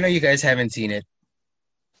 so I know you guys haven't seen it,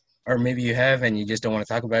 or maybe you have and you just don't want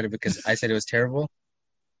to talk about it because I said it was terrible.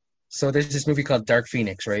 So there's this movie called Dark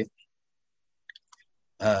Phoenix, right?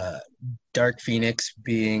 Dark Phoenix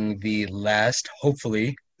being the last,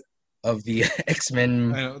 hopefully, of the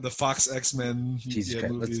X-Men. I know, the Fox X-Men movies.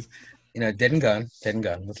 Dead and gone.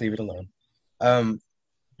 Let's leave it alone.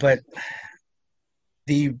 But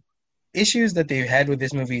the issues that they had with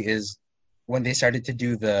this movie is when they started to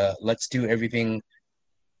do the let's do everything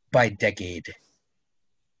by decade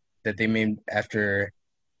that they made after,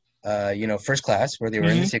 First Class, where they were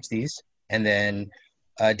in the 60s, and then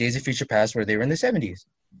Days of Future Past, where they were in the 70s.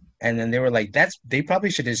 And then they were like, they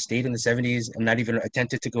probably should have stayed in the 70s and not even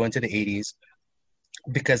attempted to go into the 80s,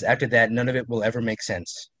 because after that, none of it will ever make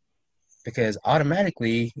sense. Because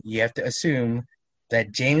automatically, you have to assume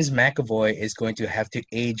that James McAvoy is going to have to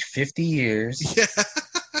age 50 years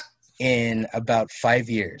in about 5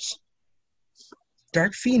 years.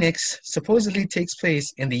 Dark Phoenix supposedly takes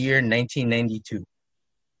place in the year 1992,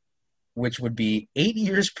 which would be 8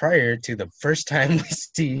 years prior to the first time we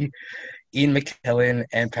see Ian McKellen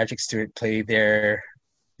and Patrick Stewart play their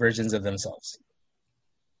versions of themselves.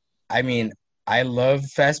 I mean, I love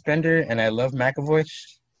Fassbender and I love McAvoy.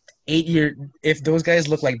 If those guys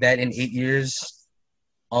look like that in 8 years,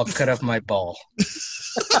 I'll cut off my ball.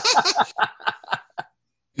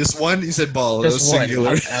 Just one? You said ball. Just that was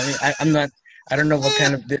singular. I'm not. I don't know what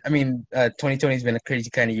kind of. 2020 has been a crazy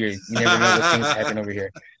kind of year. You never know what things happen over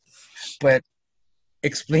here. But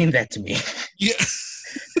explain that to me. Yeah.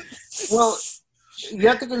 Well, you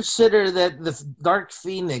have to consider that the Dark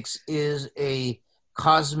Phoenix is a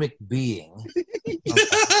cosmic being,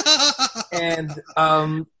 and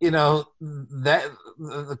that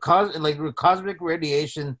the cosmic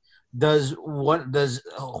radiation does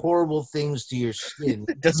horrible things to your skin.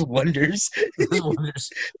 Does wonders.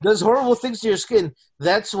 Does horrible things to your skin.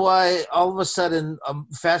 That's why all of a sudden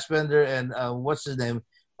Fassbender and what's his name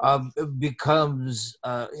becomes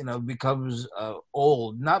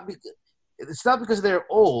old. It's not because they're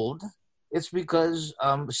old. It's because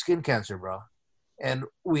skin cancer, bro. And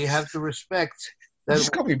we have to respect that.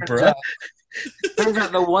 Just call me bro. Turns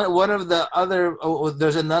out one of the other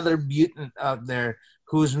there's another mutant out there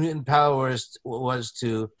whose mutant power was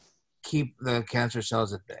to keep the cancer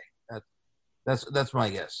cells at bay. That's my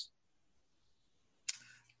guess.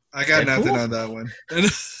 I got nothing on that one.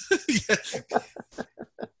 Yeah.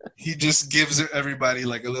 He just gives everybody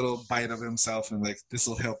like a little bite of himself and like, this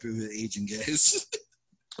will help you with aging, guys.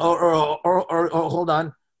 Or hold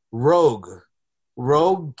on, Rogue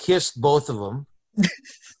kissed both of them,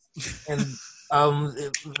 and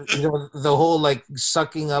the whole like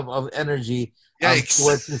sucking up of energy went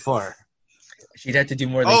too far. She'd have to do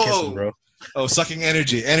more than kissing, bro. Oh, sucking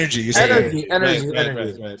energy. You said energy.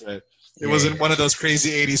 Right. It wasn't one of those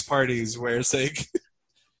crazy 80s parties where it's like...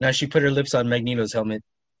 No, she put her lips on Magneto's helmet.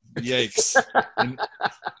 Yikes.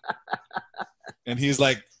 And he's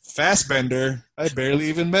like, Fastbender, I barely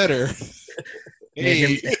even met her.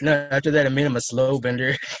 Hey. After that, I made him a slow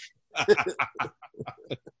bender.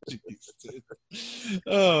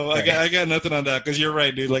 Oh, I got nothing on that because you're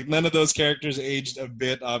right, dude. Like, none of those characters aged a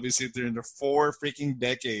bit, obviously, during the 4 freaking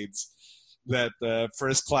decades that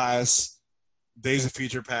First Class... Days of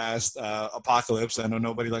Future Past, Apocalypse. I know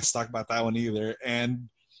nobody likes to talk about that one either. And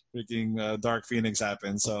freaking Dark Phoenix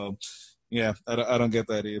happened. So, yeah, I don't get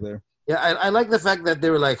that either. Yeah, I like the fact that they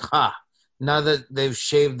were like, now that they've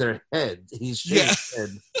shaved their head, he's shaved his head.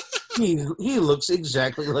 He looks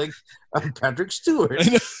exactly like Patrick Stewart.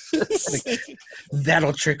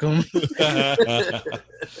 That'll trick him.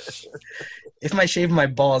 If I shave my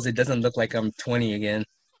balls, it doesn't look like I'm 20 again.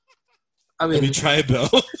 I mean, have you tried though?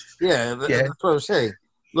 Yeah, that's what I'm saying.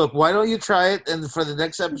 Look, why don't you try it? And for the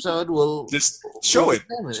next episode, we'll just show it.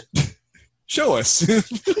 Show us.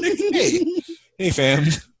 hey, fam.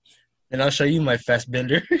 And I'll show you my fast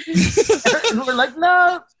bender. And we're like,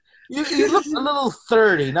 no, you look a little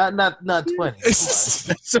 30, not 20.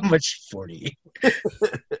 That's so much 40.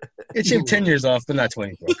 It shaved 10 years off, but not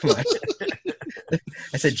 20, bro. Come on.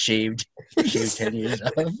 I said shaved. Shaved 10 years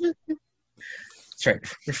off. That's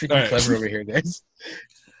right. We're freaking clever over here, guys.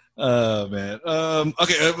 Oh man.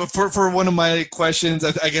 Okay. For one of my questions,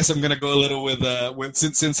 I guess I'm gonna go a little with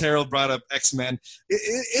since Harold brought up X-Men.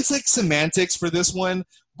 It's like semantics for this one,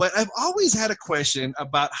 but I've always had a question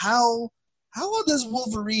about how does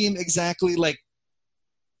Wolverine exactly like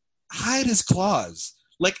hide his claws?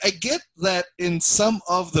 Like, I get that in some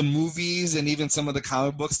of the movies and even some of the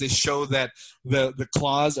comic books, they show that the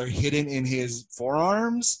claws are hidden in his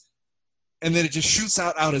forearms. And then it just shoots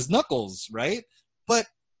out his knuckles, right? But,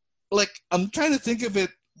 like, I'm trying to think of it,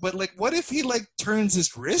 but, like, what if he, like, turns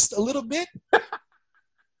his wrist a little bit?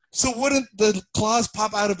 So wouldn't the claws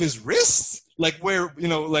pop out of his wrist? Like, where,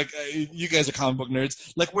 you guys are comic book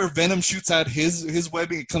nerds, like, where Venom shoots out his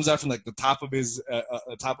webbing, it comes out from, like, the top of his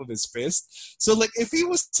fist. So, like, if he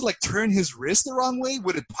was to, like, turn his wrist the wrong way,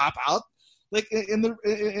 would it pop out, like, in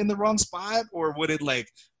the wrong spot? Or would it, like,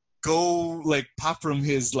 go like pop from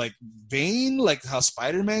his like vein, like how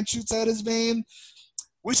Spider-Man shoots out his vein?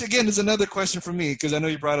 Which again is another question for me, because I know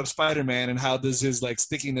you brought up Spider-Man and how does his like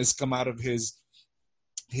stickiness come out of his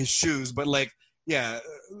shoes, but like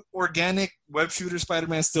organic web shooter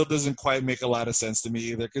Spider-Man still doesn't quite make a lot of sense to me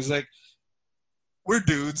either, because like we're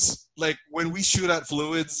dudes, like when we shoot out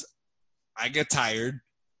fluids I get tired,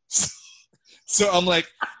 so I'm like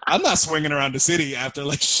I'm not swinging around the city after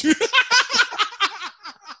like shoot.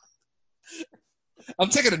 I'm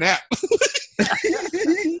taking a nap.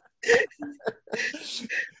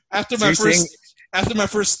 After my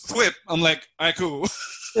first whip, I'm like, all right, cool.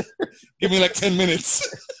 Give me like 10 minutes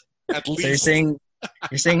at least. So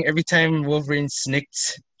you're saying every time Wolverine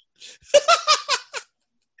snicks,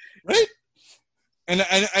 right? And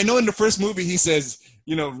I know in the first movie he says,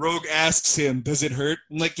 Rogue asks him, "Does it hurt?"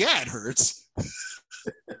 I'm like, yeah, it hurts.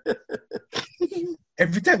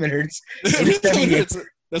 Every time it hurts. Every time it hurts.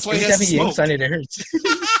 That's why he has to smoke. On it hurts.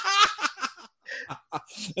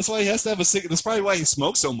 That's why he has to have a cigarette. That's probably why he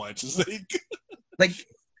smokes so much. It's like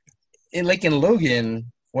in Logan,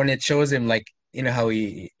 when it shows him like how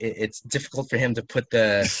it's difficult for him to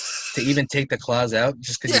even take the claws out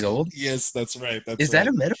just because he's old. Yes, that's right. Is that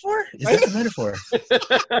a metaphor? Is that a metaphor?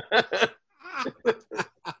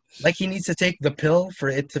 Like he needs to take the pill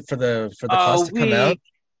for the claws to come out.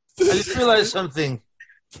 I just realized something.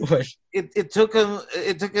 What? It took him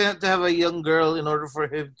to have a young girl in order for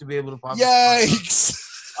him to be able to pop. Yikes!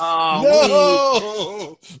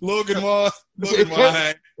 Oh no, Logan, why?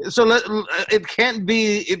 So it can't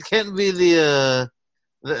be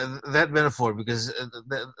that metaphor because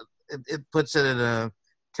it puts it in a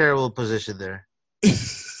terrible position there.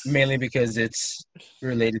 Mainly because it's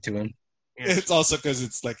related to him. It's also because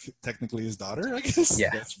it's like technically his daughter, I guess. Yeah.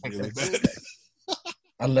 That's really bad.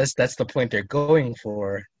 Unless that's the point they're going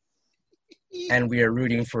for, and we are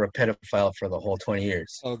rooting for a pedophile for the whole 20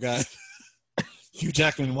 years. Oh God, Hugh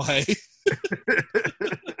Jackman, why?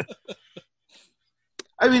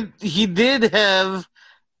 I mean, he did have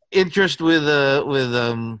interest with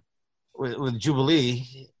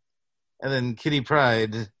Jubilee, and then Kitty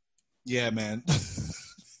Pryde. Yeah, man.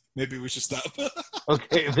 Maybe we should stop.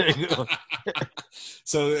 Okay, there you go.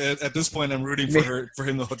 So at this point, I'm rooting for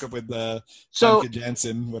him to hook up with So Famke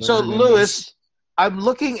Janssen. So her name Lewis, is. I'm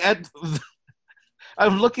looking at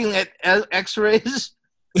X-rays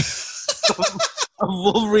of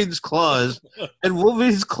Wolverine's claws, and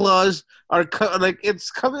Wolverine's claws are like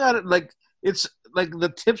it's coming out like it's like the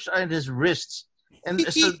tips are in his wrists, and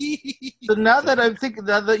so now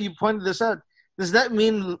that you pointed this out, does that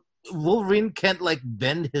mean Wolverine can't like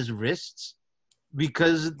bend his wrists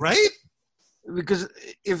because Right? Because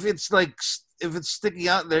if it's sticking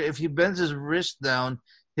out there, if he bends his wrist down,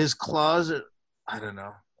 his claws, I don't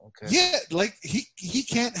know. Okay. Yeah, like he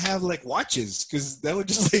can't have like watches because that would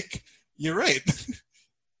just like you're right.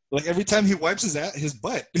 Like every time he wipes his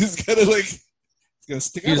butt, he's gotta like it's gonna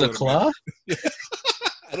stick Use out a claw? Yeah.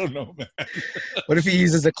 I don't know, man. What if he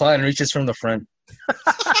uses a claw and reaches from the front?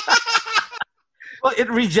 Well,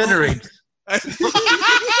 it regenerates.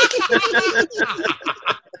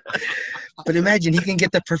 But imagine he can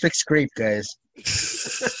get the perfect scrape, guys.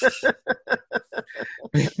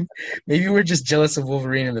 Maybe we're just jealous of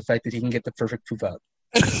Wolverine and the fact that he can get the perfect poop out.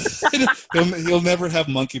 he'll never have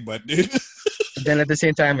monkey butt, dude. But then at the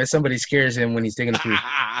same time, if somebody scares him when he's taking a poop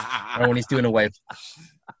or when he's doing a wipe.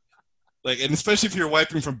 Like, and especially if you're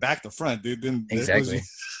wiping from back to front, dude. Then Exactly.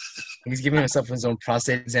 He's giving himself his own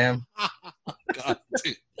prostate exam. God,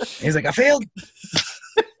 dude. He's like, I failed.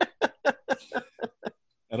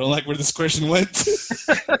 I don't like where this question went.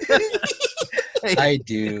 Hey, I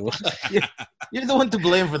do. you're the one to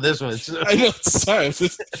blame for this one. So. I know. Sorry, I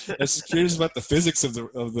was curious about the physics of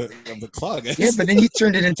the claw, guys. Yeah, but then he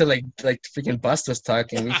turned it into like freaking Bastos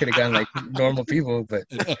talk, and we could have gone like normal people. But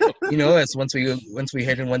you know us, once we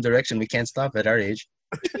head in one direction, we can't stop at our age.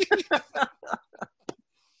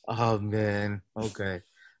 Oh man. Okay.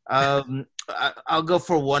 I'll go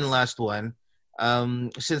for one last one.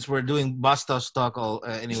 Since we're doing Bastos talk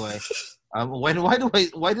anyway. Why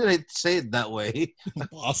did I say it that way?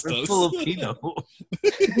 Bastos. Filipino.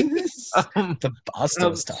 The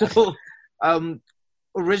Bastos talk. So,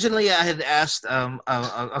 originally I had asked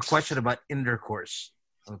a question about intercourse.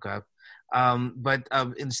 Okay. But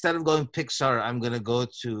instead of going Pixar, I'm gonna go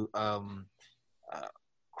to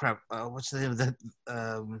what's the name of that?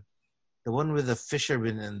 The one with the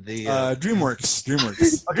fisherman and the DreamWorks.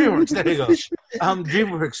 Oh, DreamWorks. There you go.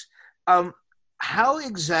 DreamWorks. How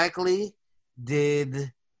exactly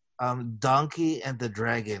did Donkey and the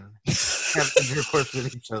Dragon have intercourse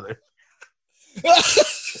with each other?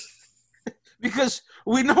 Because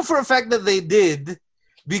we know for a fact that they did,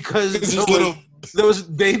 because there was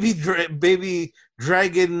baby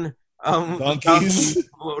dragon donkeys,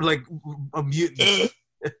 like a mutant.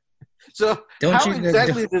 So Don't how you guys-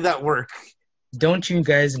 exactly did that work? Don't you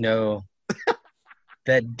guys know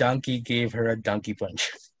that Donkey gave her a donkey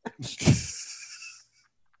punch?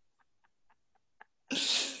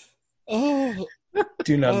 Oh,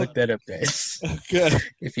 Do not look that up, guys. God.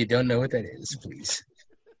 If you don't know what that is, please.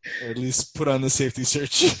 Or at least put on the safety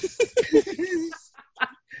search.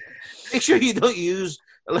 Make sure you don't use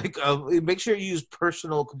make sure you use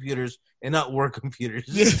personal computers and not work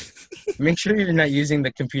computers. Make sure you're not using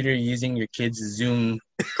the computer you're using your kids' Zoom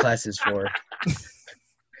classes for.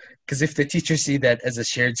 Because if the teachers see that as a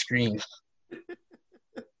shared screen,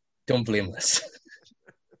 don't blame us.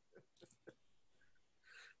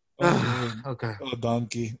 Okay. Oh,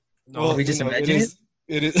 donkey. Well, we just imagine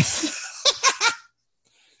it is.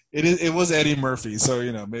 It was Eddie Murphy, so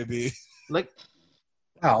maybe. Like,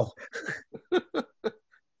 wow.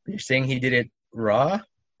 You're saying he did it raw?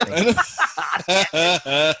 damn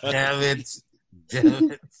it.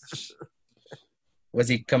 Was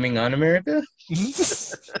he coming on America?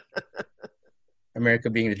 America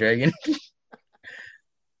being the dragon?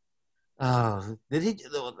 Oh, did he?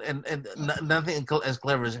 And nothing as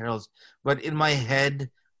clever as Harold's. But in my head,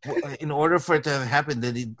 in order for it to have happened,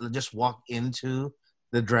 did he just walk into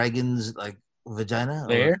the dragon's vagina?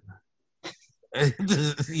 Lair?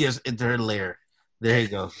 Yes, into her lair. There you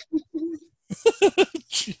go.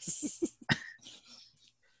 Jesus.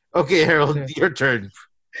 Okay, Harold, your turn.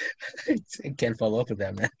 I can't follow up with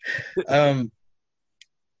that, man. Um,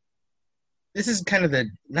 this is kind of the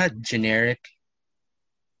not generic,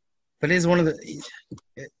 but it is one of the.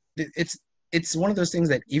 It's it's one of those things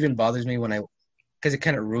that even bothers me when I because it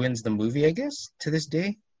kind of ruins the movie, I guess, to this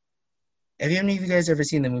day. Have any of you guys ever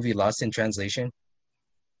seen the movie Lost in Translation?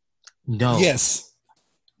 No. Yes,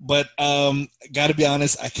 but gotta be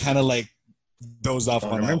honest, I kind of like dozed off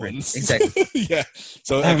Don't on remember that it. one. Exactly. Yeah,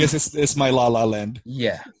 so I guess it's my La La Land.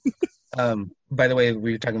 Yeah. By the way,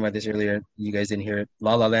 we were talking about this earlier. You guys didn't hear it.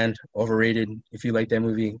 La La Land, overrated. If you like that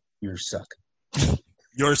movie, you suck.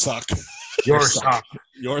 Your sock. Your suck. sock.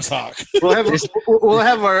 Your sock. We'll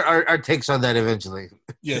have our takes on that eventually.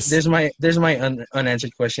 Yes. There's my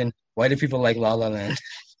unanswered question. Why do people like La La Land?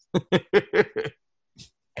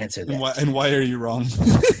 Answer that. And why are you wrong?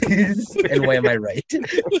 And why am I right?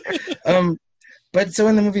 But so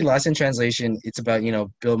in the movie Lost in Translation, it's about,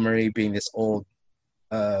 Bill Murray being this old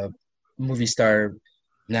movie star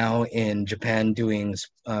now in Japan doing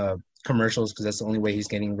commercials because that's the only way he's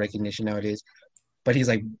getting recognition nowadays. But he's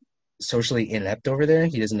like socially inept over there.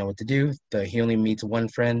 He doesn't know what to do. He only meets one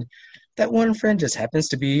friend. That one friend just happens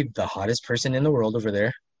to be the hottest person in the world over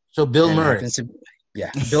there. So Bill Murray.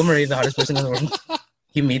 Bill Murray, the hottest person in the world.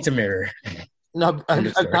 He meets a mirror. No,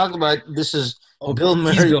 I'm talking about this is Bill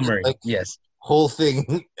Murray. He's Bill Murray. Like, yes. Whole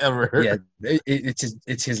thing ever. Yeah,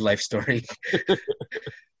 it's his life story.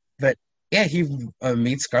 But yeah, he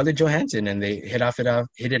meets Scarlett Johansson, and they hit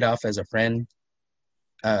it off as a friend.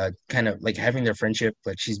 Kind of like having their friendship,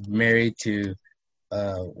 but she's married to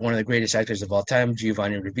one of the greatest actors of all time,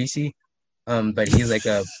 Giovanni Ribisi. But he's like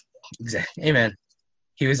hey man,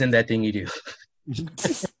 he was in That Thing You Do.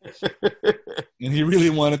 And he really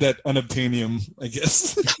wanted that unobtainium, I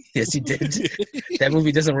guess. Yes, he did. That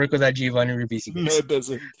movie doesn't work without Giovanni Ribisi. No, it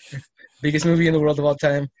doesn't. Biggest movie in the world of all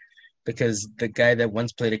time, because the guy that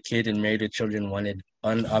once played a kid and Married with Children wanted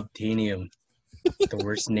unobtainium. The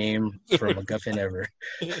worst name for a MacGuffin ever.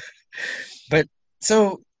 But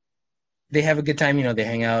so they have a good time, they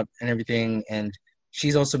hang out and everything, and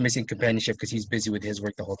she's also missing companionship because he's busy with his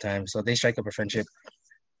work the whole time. So they strike up a friendship.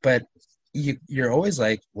 But you're always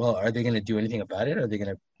like, well, are they going to do anything about it? Are they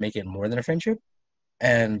going to make it more than a friendship?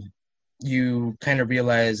 And you kind of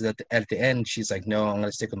realize that at the end, she's like, no, I'm going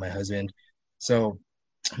to stick with my husband. So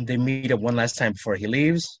they meet up one last time before he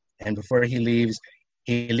leaves. And before he leaves,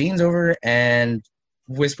 he leans over and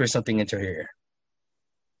whispers something into her ear.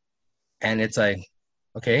 And it's like,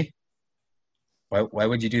 okay, why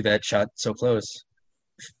would you do that shot so close?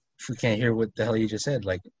 If we can't hear what the hell you just said,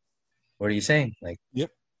 like, what are you saying? Like, yep.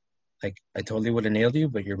 Like, I totally would have nailed you,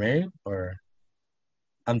 but you're married? Or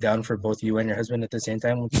I'm down for both you and your husband at the same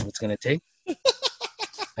time. What's going to take?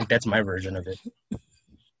 Like, that's my version of it.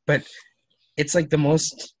 But it's like the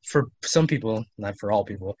most, for some people, not for all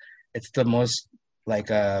people, it's the most, like,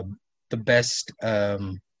 the best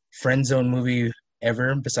friend zone movie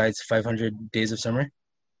ever besides 500 Days of Summer.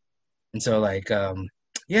 And so, like,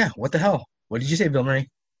 yeah, what the hell? What did you say, Bill Murray?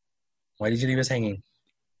 Why did you leave us hanging?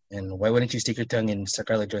 And why wouldn't you stick your tongue in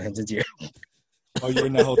Scarlett Johansson's ear? Oh, you're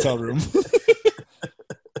in the hotel room.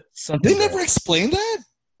 Something they never explained that?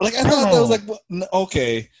 Like, I thought that was like,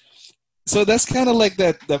 okay. So that's kind of like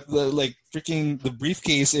the like freaking the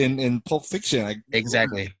briefcase in Pulp Fiction. Like,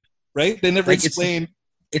 exactly. Right? They never explained.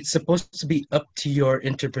 It's supposed to be up to your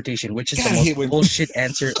interpretation, which is the most bullshit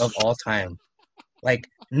answer of all time. Like,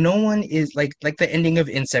 no one is, like the ending of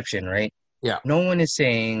Inception, right? Yeah. No one is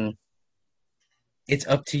saying, it's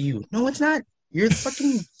up to you. No, it's not. You're the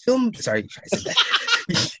fucking film. Sorry, I said that.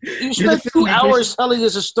 You spent 2 hours telling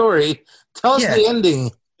us a story. Tell us the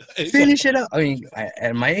ending. Finish it up. I mean,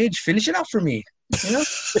 at my age, finish it up for me.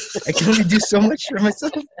 I can only do so much for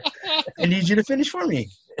myself. I need you to finish for me.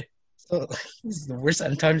 So this is the worst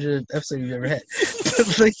entendre episode you've ever had.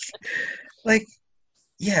 But like,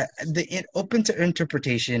 yeah, the open to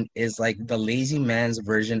interpretation is like the lazy man's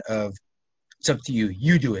version of it's up to you.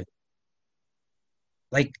 You do it.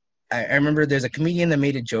 Like, I remember there's a comedian that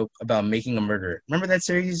made a joke about Making a Murderer. Remember that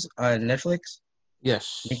series on Netflix?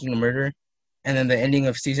 Yes. Making a Murderer? And then the ending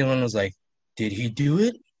of season 1 was like, did he do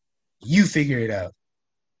it? You figure it out.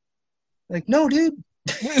 Like, no, dude.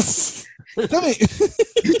 Tell me.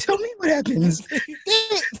 You tell me what happens.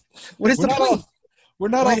 What is the point? We're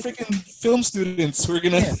not all freaking film students. We're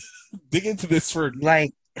going to dig into this for...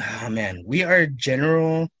 Like, oh, man. We are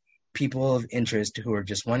general people of interest who are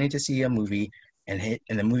just wanting to see a movie and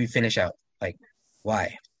the movie finish out. Like,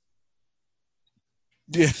 why?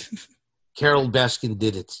 Yeah. Carol Baskin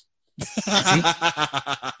did it.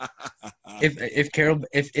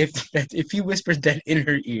 If he whispered that in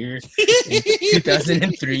her ear in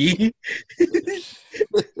 2003,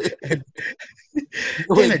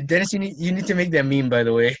 damn it, Dennis, you need to make that meme, by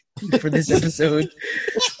the way, for this episode.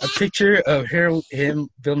 A picture of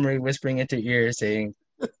Bill Murray whispering into her ear saying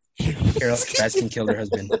Carol Baskin killed her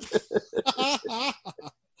husband.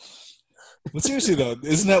 But seriously though,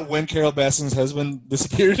 isn't that when Carol Baskin's husband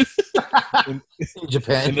disappeared in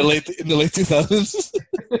Japan in the late 2000s?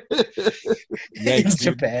 In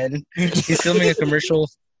Japan, he's filming a commercial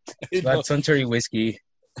about Suntory whiskey,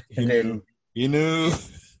 and he knew.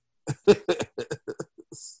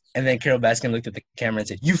 And then Carol Baskin looked at the camera and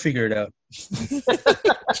said, "You figure it out."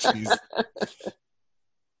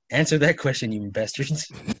 Answer that question, you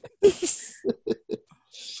bastards.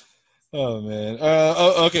 Oh man.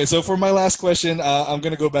 Okay. So for my last question, I'm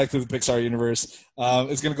gonna go back to the Pixar universe.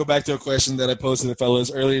 It's gonna go back to a question that I posed to the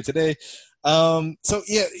fellas earlier today. So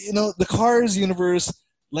yeah, the Cars universe.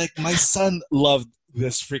 Like my son loved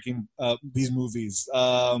this freaking these movies.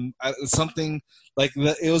 Something like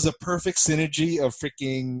it was a perfect synergy of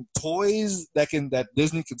freaking toys that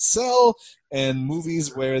Disney could sell and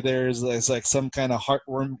movies where there's like some kind of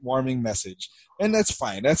heartwarming message. And that's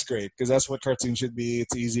fine. That's great because that's what cartoons should be.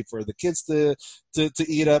 It's easy for the kids to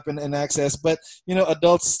eat up and access. But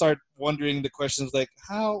adults start wondering the questions like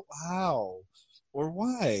how or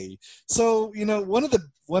why. So one of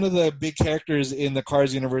the big characters in the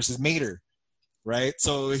Cars universe is Mater, right?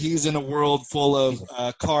 So he's in a world full of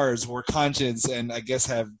cars who are conscious and I guess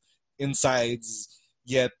have insides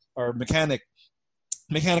yet are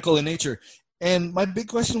mechanical in nature. And my big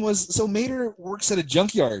question was, so Mater works at a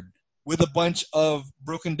junkyard with a bunch of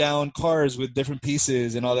broken down cars with different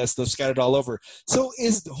pieces and all that stuff scattered all over. So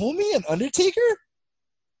is Homie an Undertaker?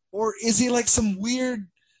 Or is he like some weird,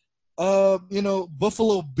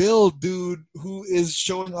 Buffalo Bill dude who is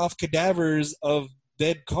showing off cadavers of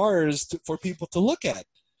dead cars for people to look at?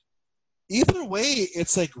 Either way,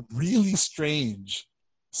 it's like really strange.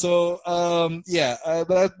 So,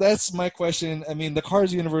 that's my question. I mean, the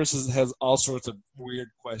Cars universe has all sorts of weird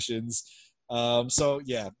questions. So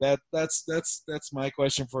yeah, that's my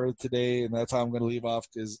question for today, and that's how I'm going to leave off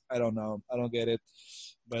because I don't know, I don't get it,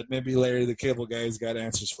 but maybe Larry the Cable Guy's got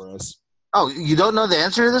answers for us. Oh, you don't know the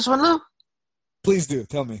answer to this one, Lou? Please do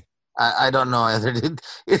tell me. I don't know either.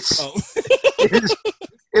 It's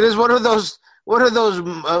it is one of those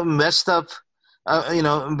messed up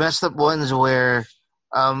ones where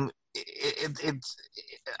I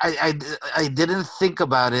didn't think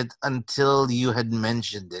about it until you had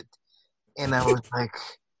mentioned it. And I was like,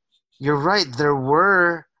 you're right. There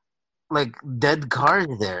were like dead cars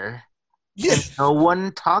there. Yeah. And no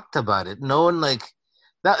one talked about it. No one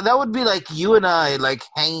that would be like you and I like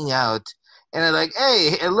hanging out and they're like,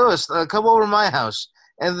 hey, Louis, come over to my house.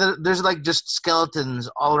 And there's like just skeletons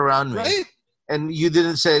all around me. Right. And you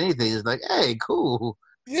didn't say anything. It's like, hey, cool.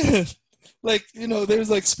 Yeah. Like, there's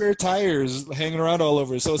like spare tires hanging around all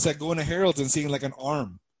over. So it's like going to Harold's and seeing like an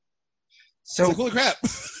arm. So like, holy crap!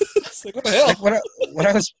 It's like, what the hell? Like what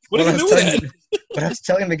I was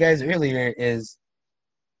telling the guys earlier is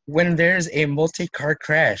when there's a multi-car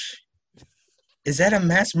crash, is that a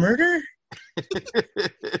mass murder?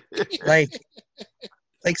 like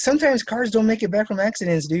sometimes cars don't make it back from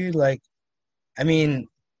accidents, dude. Like, I mean,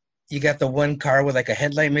 you got the one car with like a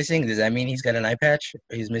headlight missing. Does that mean he's got an eye patch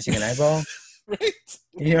or he's missing an eyeball? Right.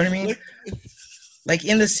 You know what I mean? Like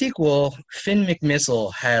in the sequel, Finn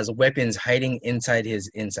McMissile has weapons hiding inside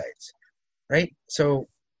his insides, right? So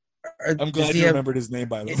I'm glad you remembered his name,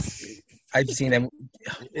 by the way. I've seen him.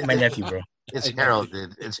 My nephew, bro. It's Harold,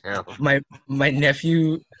 dude. It's Harold. My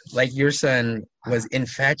nephew, like your son, was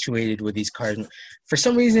infatuated with these cars. For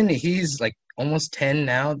some reason, he's like almost 10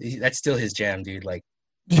 now. That's still his jam, dude. Like,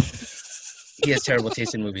 he has terrible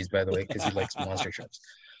taste in movies, by the way, because he likes monster trucks.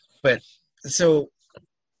 But so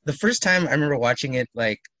the first time I remember watching it,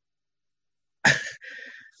 like,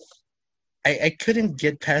 I couldn't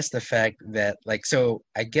get past the fact that, like, so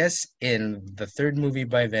I guess in the third movie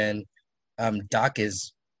by then, Doc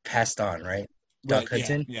is passed on, right? Doc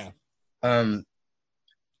Hudson. Yeah.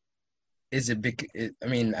 Is it big? I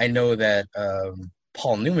mean, I know that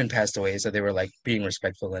Paul Newman passed away, so they were like being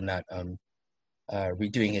respectful and not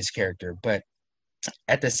redoing his character. But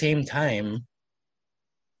at the same time,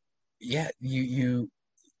 yeah, you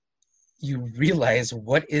realize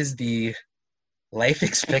what is the life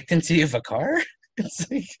expectancy of a car. It's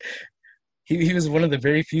like he was one of the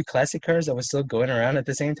very few classic cars that was still going around at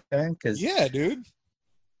the same time. Cause, yeah, dude.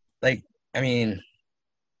 Like, I mean,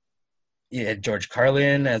 you had George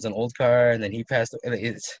Carlin as an old car, and then he passed.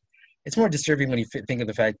 it's more disturbing when you think of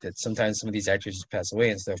the fact that sometimes some of these actors just pass away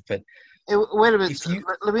and stuff. But Hey, wait a minute. if you,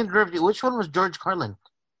 Let me interrupt you. Which one was George Carlin?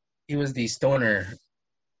 he was the stoner.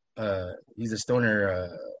 He's a stoner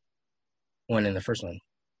one in the first one.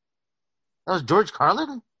 That was George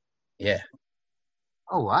Carlin? Yeah.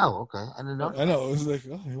 Oh, wow. Okay. I didn't know. I know. It was like,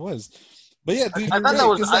 oh, it was. But yeah, dude, I you're thought that right,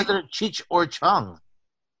 was 'cause, like, either Cheech or Chong.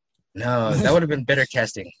 No, that would have been better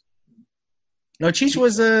casting. No, Cheech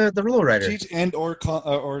was the lowrider. Cheech and or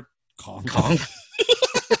Kong. Kong.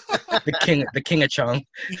 the king of Chong.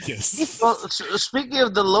 Yes. Well, speaking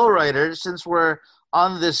of the lowrider, since we're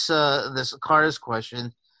on this this Cars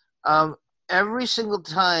question, every single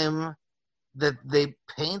time that they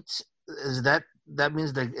paint, is that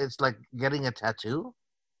means that it's like getting a tattoo?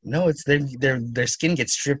 No, it's their skin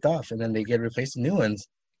gets stripped off and then they get replaced with new ones.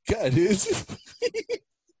 God, dude.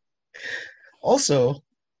 Also,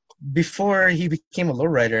 before he became a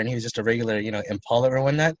lowrider and he was just a regular, Impala or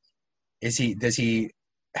whatnot, does he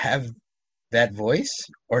have that voice,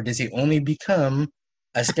 or does he only become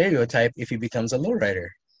a stereotype if he becomes a lowrider?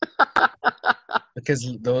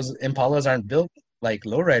 Because those Impalas aren't built like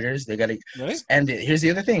lowriders. They gotta. Right? And here's the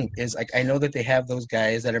other thing: is like I know that they have those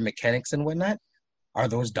guys that are mechanics and whatnot. Are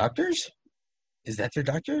those doctors? Is that their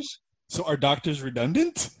doctors? So are doctors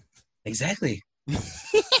redundant? Exactly.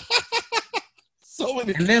 So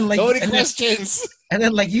many questions. And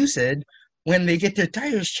then, like you said, when they get their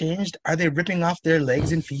tires changed, are they ripping off their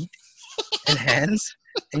legs and feet and hands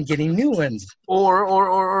and getting new ones?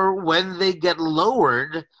 Or when they get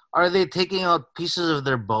lowered, are they taking out pieces of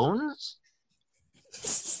their bones?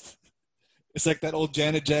 It's like that old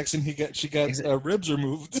Janet Jackson. She got ribs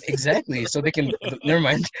removed. Exactly. So they can. Never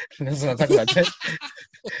mind. Let's not talk about that.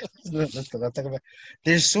 Let's not talk about.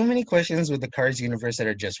 There's so many questions with the Cars universe that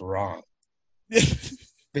are just wrong.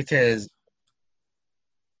 Because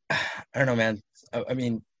I don't know, man. I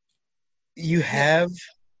mean, you have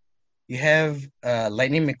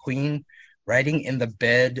Lightning McQueen riding in the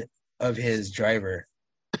bed of his driver.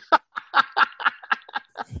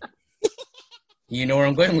 You know where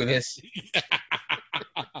I'm going with this.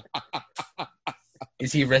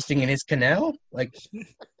 Is he resting in his canal? Like,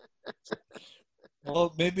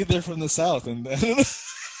 well, maybe they're from the South, and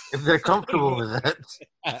if they're comfortable with that.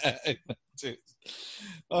 Dude.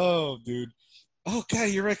 Oh, dude. Oh, God,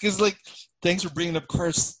 you're right. Because, like, thanks for bringing up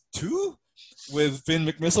Cars 2 with Finn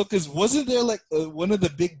McMissile. Because wasn't there, like, one of the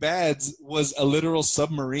big bads was a literal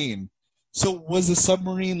submarine? So was the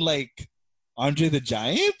submarine, like, Andre the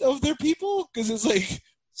Giant of their people? Because it's like...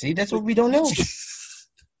 See, that's what we don't know.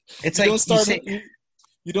 It's you like...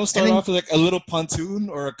 You don't start off with like a little pontoon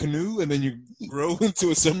or a canoe, and then you grow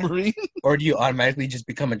into a submarine. Or do you automatically just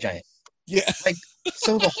become a giant? Yeah. Like,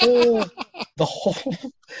 so the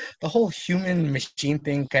whole human machine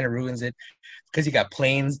thing kind of ruins it, because you got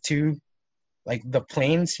planes too, like the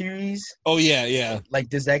Plane series. Oh yeah. Like,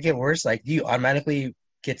 does that get worse? Like, do you automatically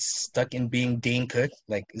get stuck in being Dane Cook?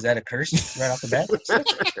 Like, is that a curse right off the bat?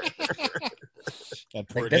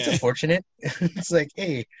 Like, that's unfortunate. It's like,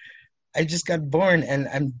 hey, I just got born and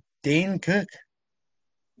I'm Dane Cook.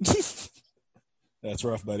 That's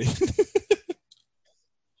rough, buddy.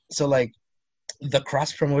 So, like, the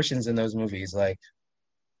cross promotions in those movies, like,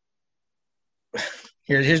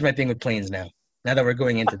 here's my thing with planes now. Now that we're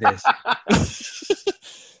going into this.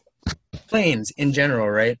 Planes in general,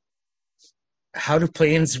 right? How do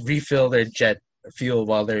planes refill their jet fuel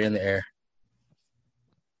while they're in the air?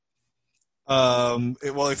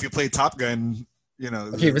 Well, if you play Top Gun,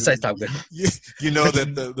 Okay, besides Top Gun. You know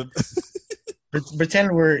that the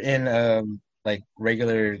pretend we're in like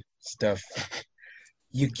regular stuff.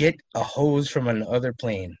 You get a hose from another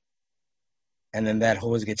plane, and then that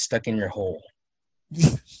hose gets stuck in your hole.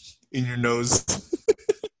 In your nose.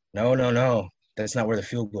 No. That's not where the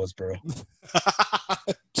fuel goes, bro.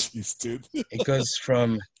 Jeez, dude. It goes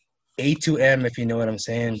from A to M, if you know what I'm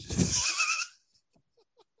saying.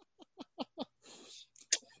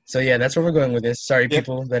 So yeah, that's where we're going with this. Sorry,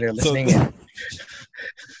 people that are listening.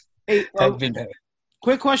 Hey,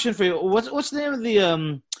 quick question for you. What's the name of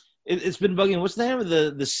the It's been bugging. What's the name of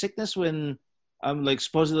the sickness when like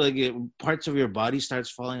supposedly like parts of your body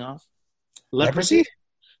starts falling off? Leprosy?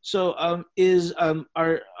 So are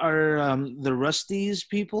the Rusties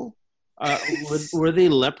people were they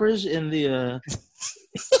lepers in the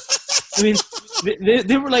I mean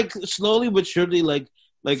they were like slowly but surely like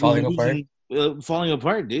falling apart. Falling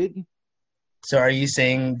apart, dude. So are you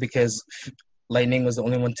saying because Lightning was the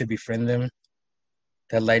only one to befriend them,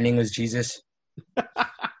 that Lightning was Jesus?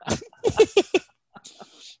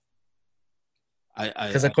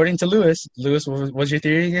 Because according to Lewis, what's your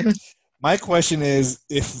theory again? My question is,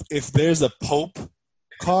 if there's a pope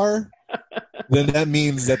car, then that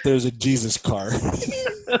means that there's a Jesus car.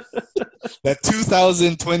 That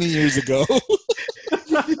 2020 years ago,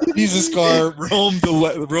 Jesus car roamed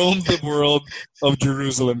the world of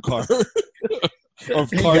Jerusalem car.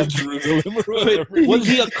 Of car Jerusalem or whatever. Was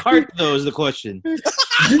he a cart, though, is the question.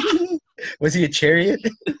 Was he a chariot?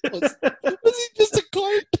 Was he just a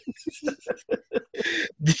cart?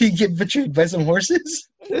 Did he get butchered by some horses?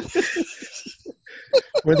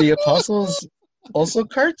 Were the apostles also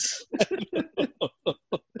carts?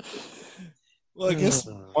 Well, I guess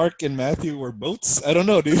Mark and Matthew were boats. I don't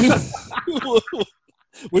know, dude.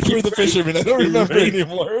 Which were the fishermen? I don't remember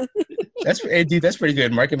anymore. Hey, dude, that's pretty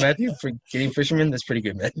good. Mark and Matthew for getting fishermen. That's pretty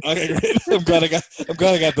good, man. Okay, great. I'm glad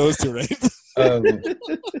I got those two right.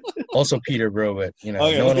 Also Peter, bro, but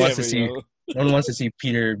no one wants to see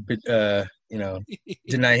Peter,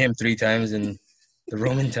 deny him 3 times in the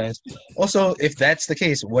Roman times. Also, if that's the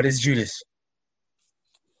case, what is Judas?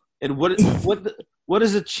 And what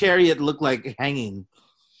does a chariot look like hanging?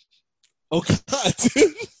 Oh God,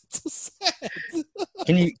 dude. So sad.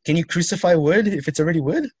 Can you crucify wood if it's already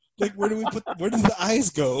wood? Like where do the eyes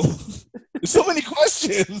go? There's so many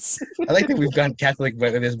questions. I like that we've gone Catholic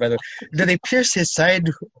by this, by the way. Do they pierce his side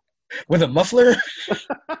with a muffler?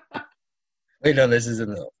 Wait, no, this is in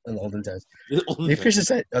the olden times. They pierce his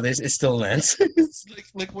side. Oh, it's still Lance. It's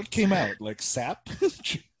like what came out? Like sap?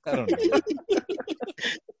 I don't know.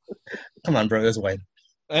 Come on, bro. It was wine.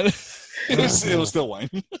 It was still wine.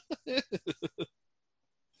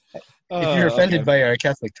 If you're offended by our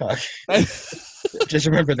Catholic talk, just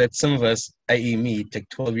remember that some of us, i.e. me, took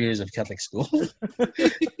 12 years of Catholic school.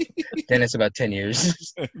 Then it's about 10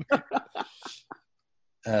 years.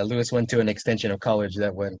 Lewis went to an extension of college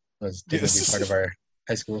that was technically part of our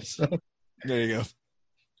high school. So. There you go.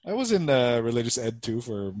 I was in religious ed too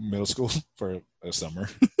for middle school for a summer.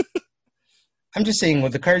 I'm just saying,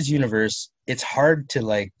 with the Cars universe, it's hard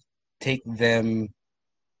to take them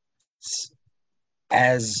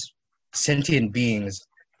as sentient beings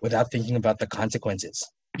without thinking about the consequences.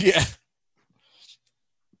 Yeah.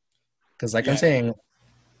 Because I'm saying,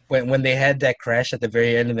 when they had that crash at the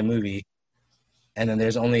very end of the movie, and then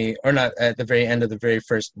there's not at the very end of the very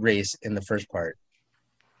first race in the first part,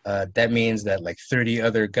 that means that 30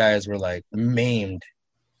 other guys were maimed.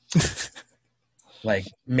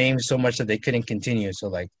 Maimed so much that they couldn't continue.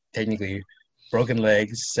 So technically broken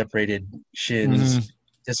legs, separated shins,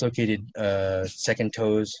 dislocated second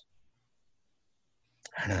toes.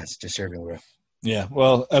 I don't know, it's disturbing, bro. Yeah,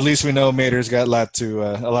 well, at least we know Mater's got a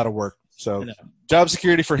lot of work. So job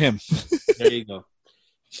security for him. There you go.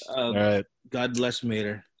 All right. God bless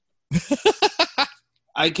Mater.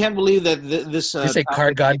 I can't believe that this. You say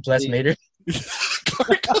car God bless Mater?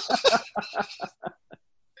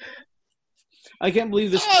 I can't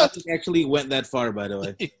believe this topic actually went that far, by the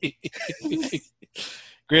way.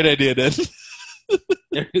 Great idea, Dan.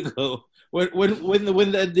 There you go. When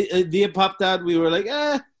the idea popped out, we were like,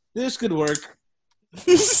 this could work.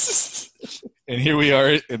 And here we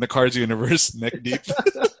are in the Cars universe, neck deep.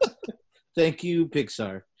 Thank you,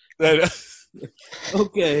 Pixar.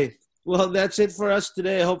 Okay. Well, that's it for us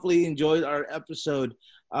today. Hopefully you enjoyed our episode.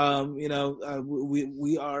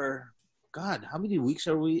 We are, God, how many weeks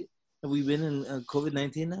have we been in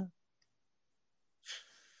COVID-19 now?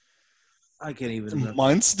 I can't even remember.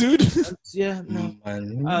 Months, dude? Yeah, no.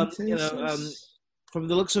 From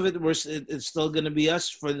the looks of it, it's still going to be us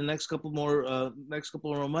for the next couple more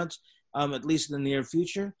months, at least in the near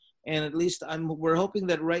future. And at least we're hoping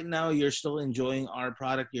that right now you're still enjoying our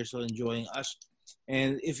product, you're still enjoying us.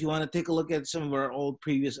 And if you want to take a look at some of our old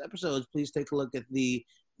previous episodes, please take a look at the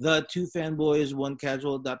Two Fanboys One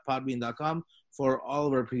Casual.podbean.com for all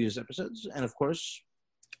of our previous episodes. And of course,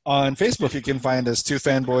 on Facebook, you can find us Two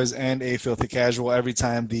Fanboys and A Filthy Casual. Every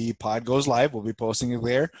time the pod goes live, we'll be posting it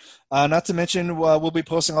there. Not to mention, we'll be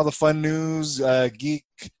posting all the fun news, geek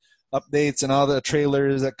updates, and all the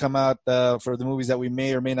trailers that come out for the movies that we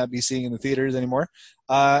may or may not be seeing in the theaters anymore.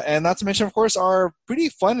 And not to mention, of course, our pretty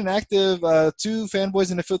fun and active Two Fanboys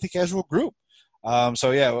and a Filthy Casual group.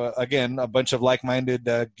 Again, a bunch of like-minded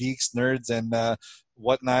geeks, nerds, and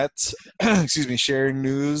whatnot, sharing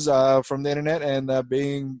news from the internet and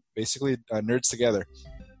being basically nerds together.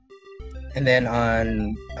 And then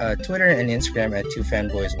on Twitter and Instagram at Two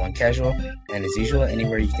Fanboys One Casual. And as usual,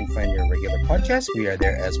 anywhere you can find your regular podcast, we are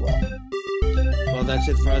there as well. Well, that's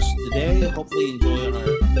it for us today. Hopefully you enjoy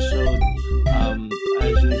our episode.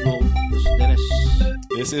 As usual, this is Dennis.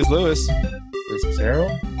 This is Lewis. This is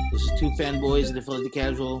Errol. This is Two Fanboys and a Filthy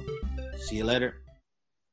Casual. See you later.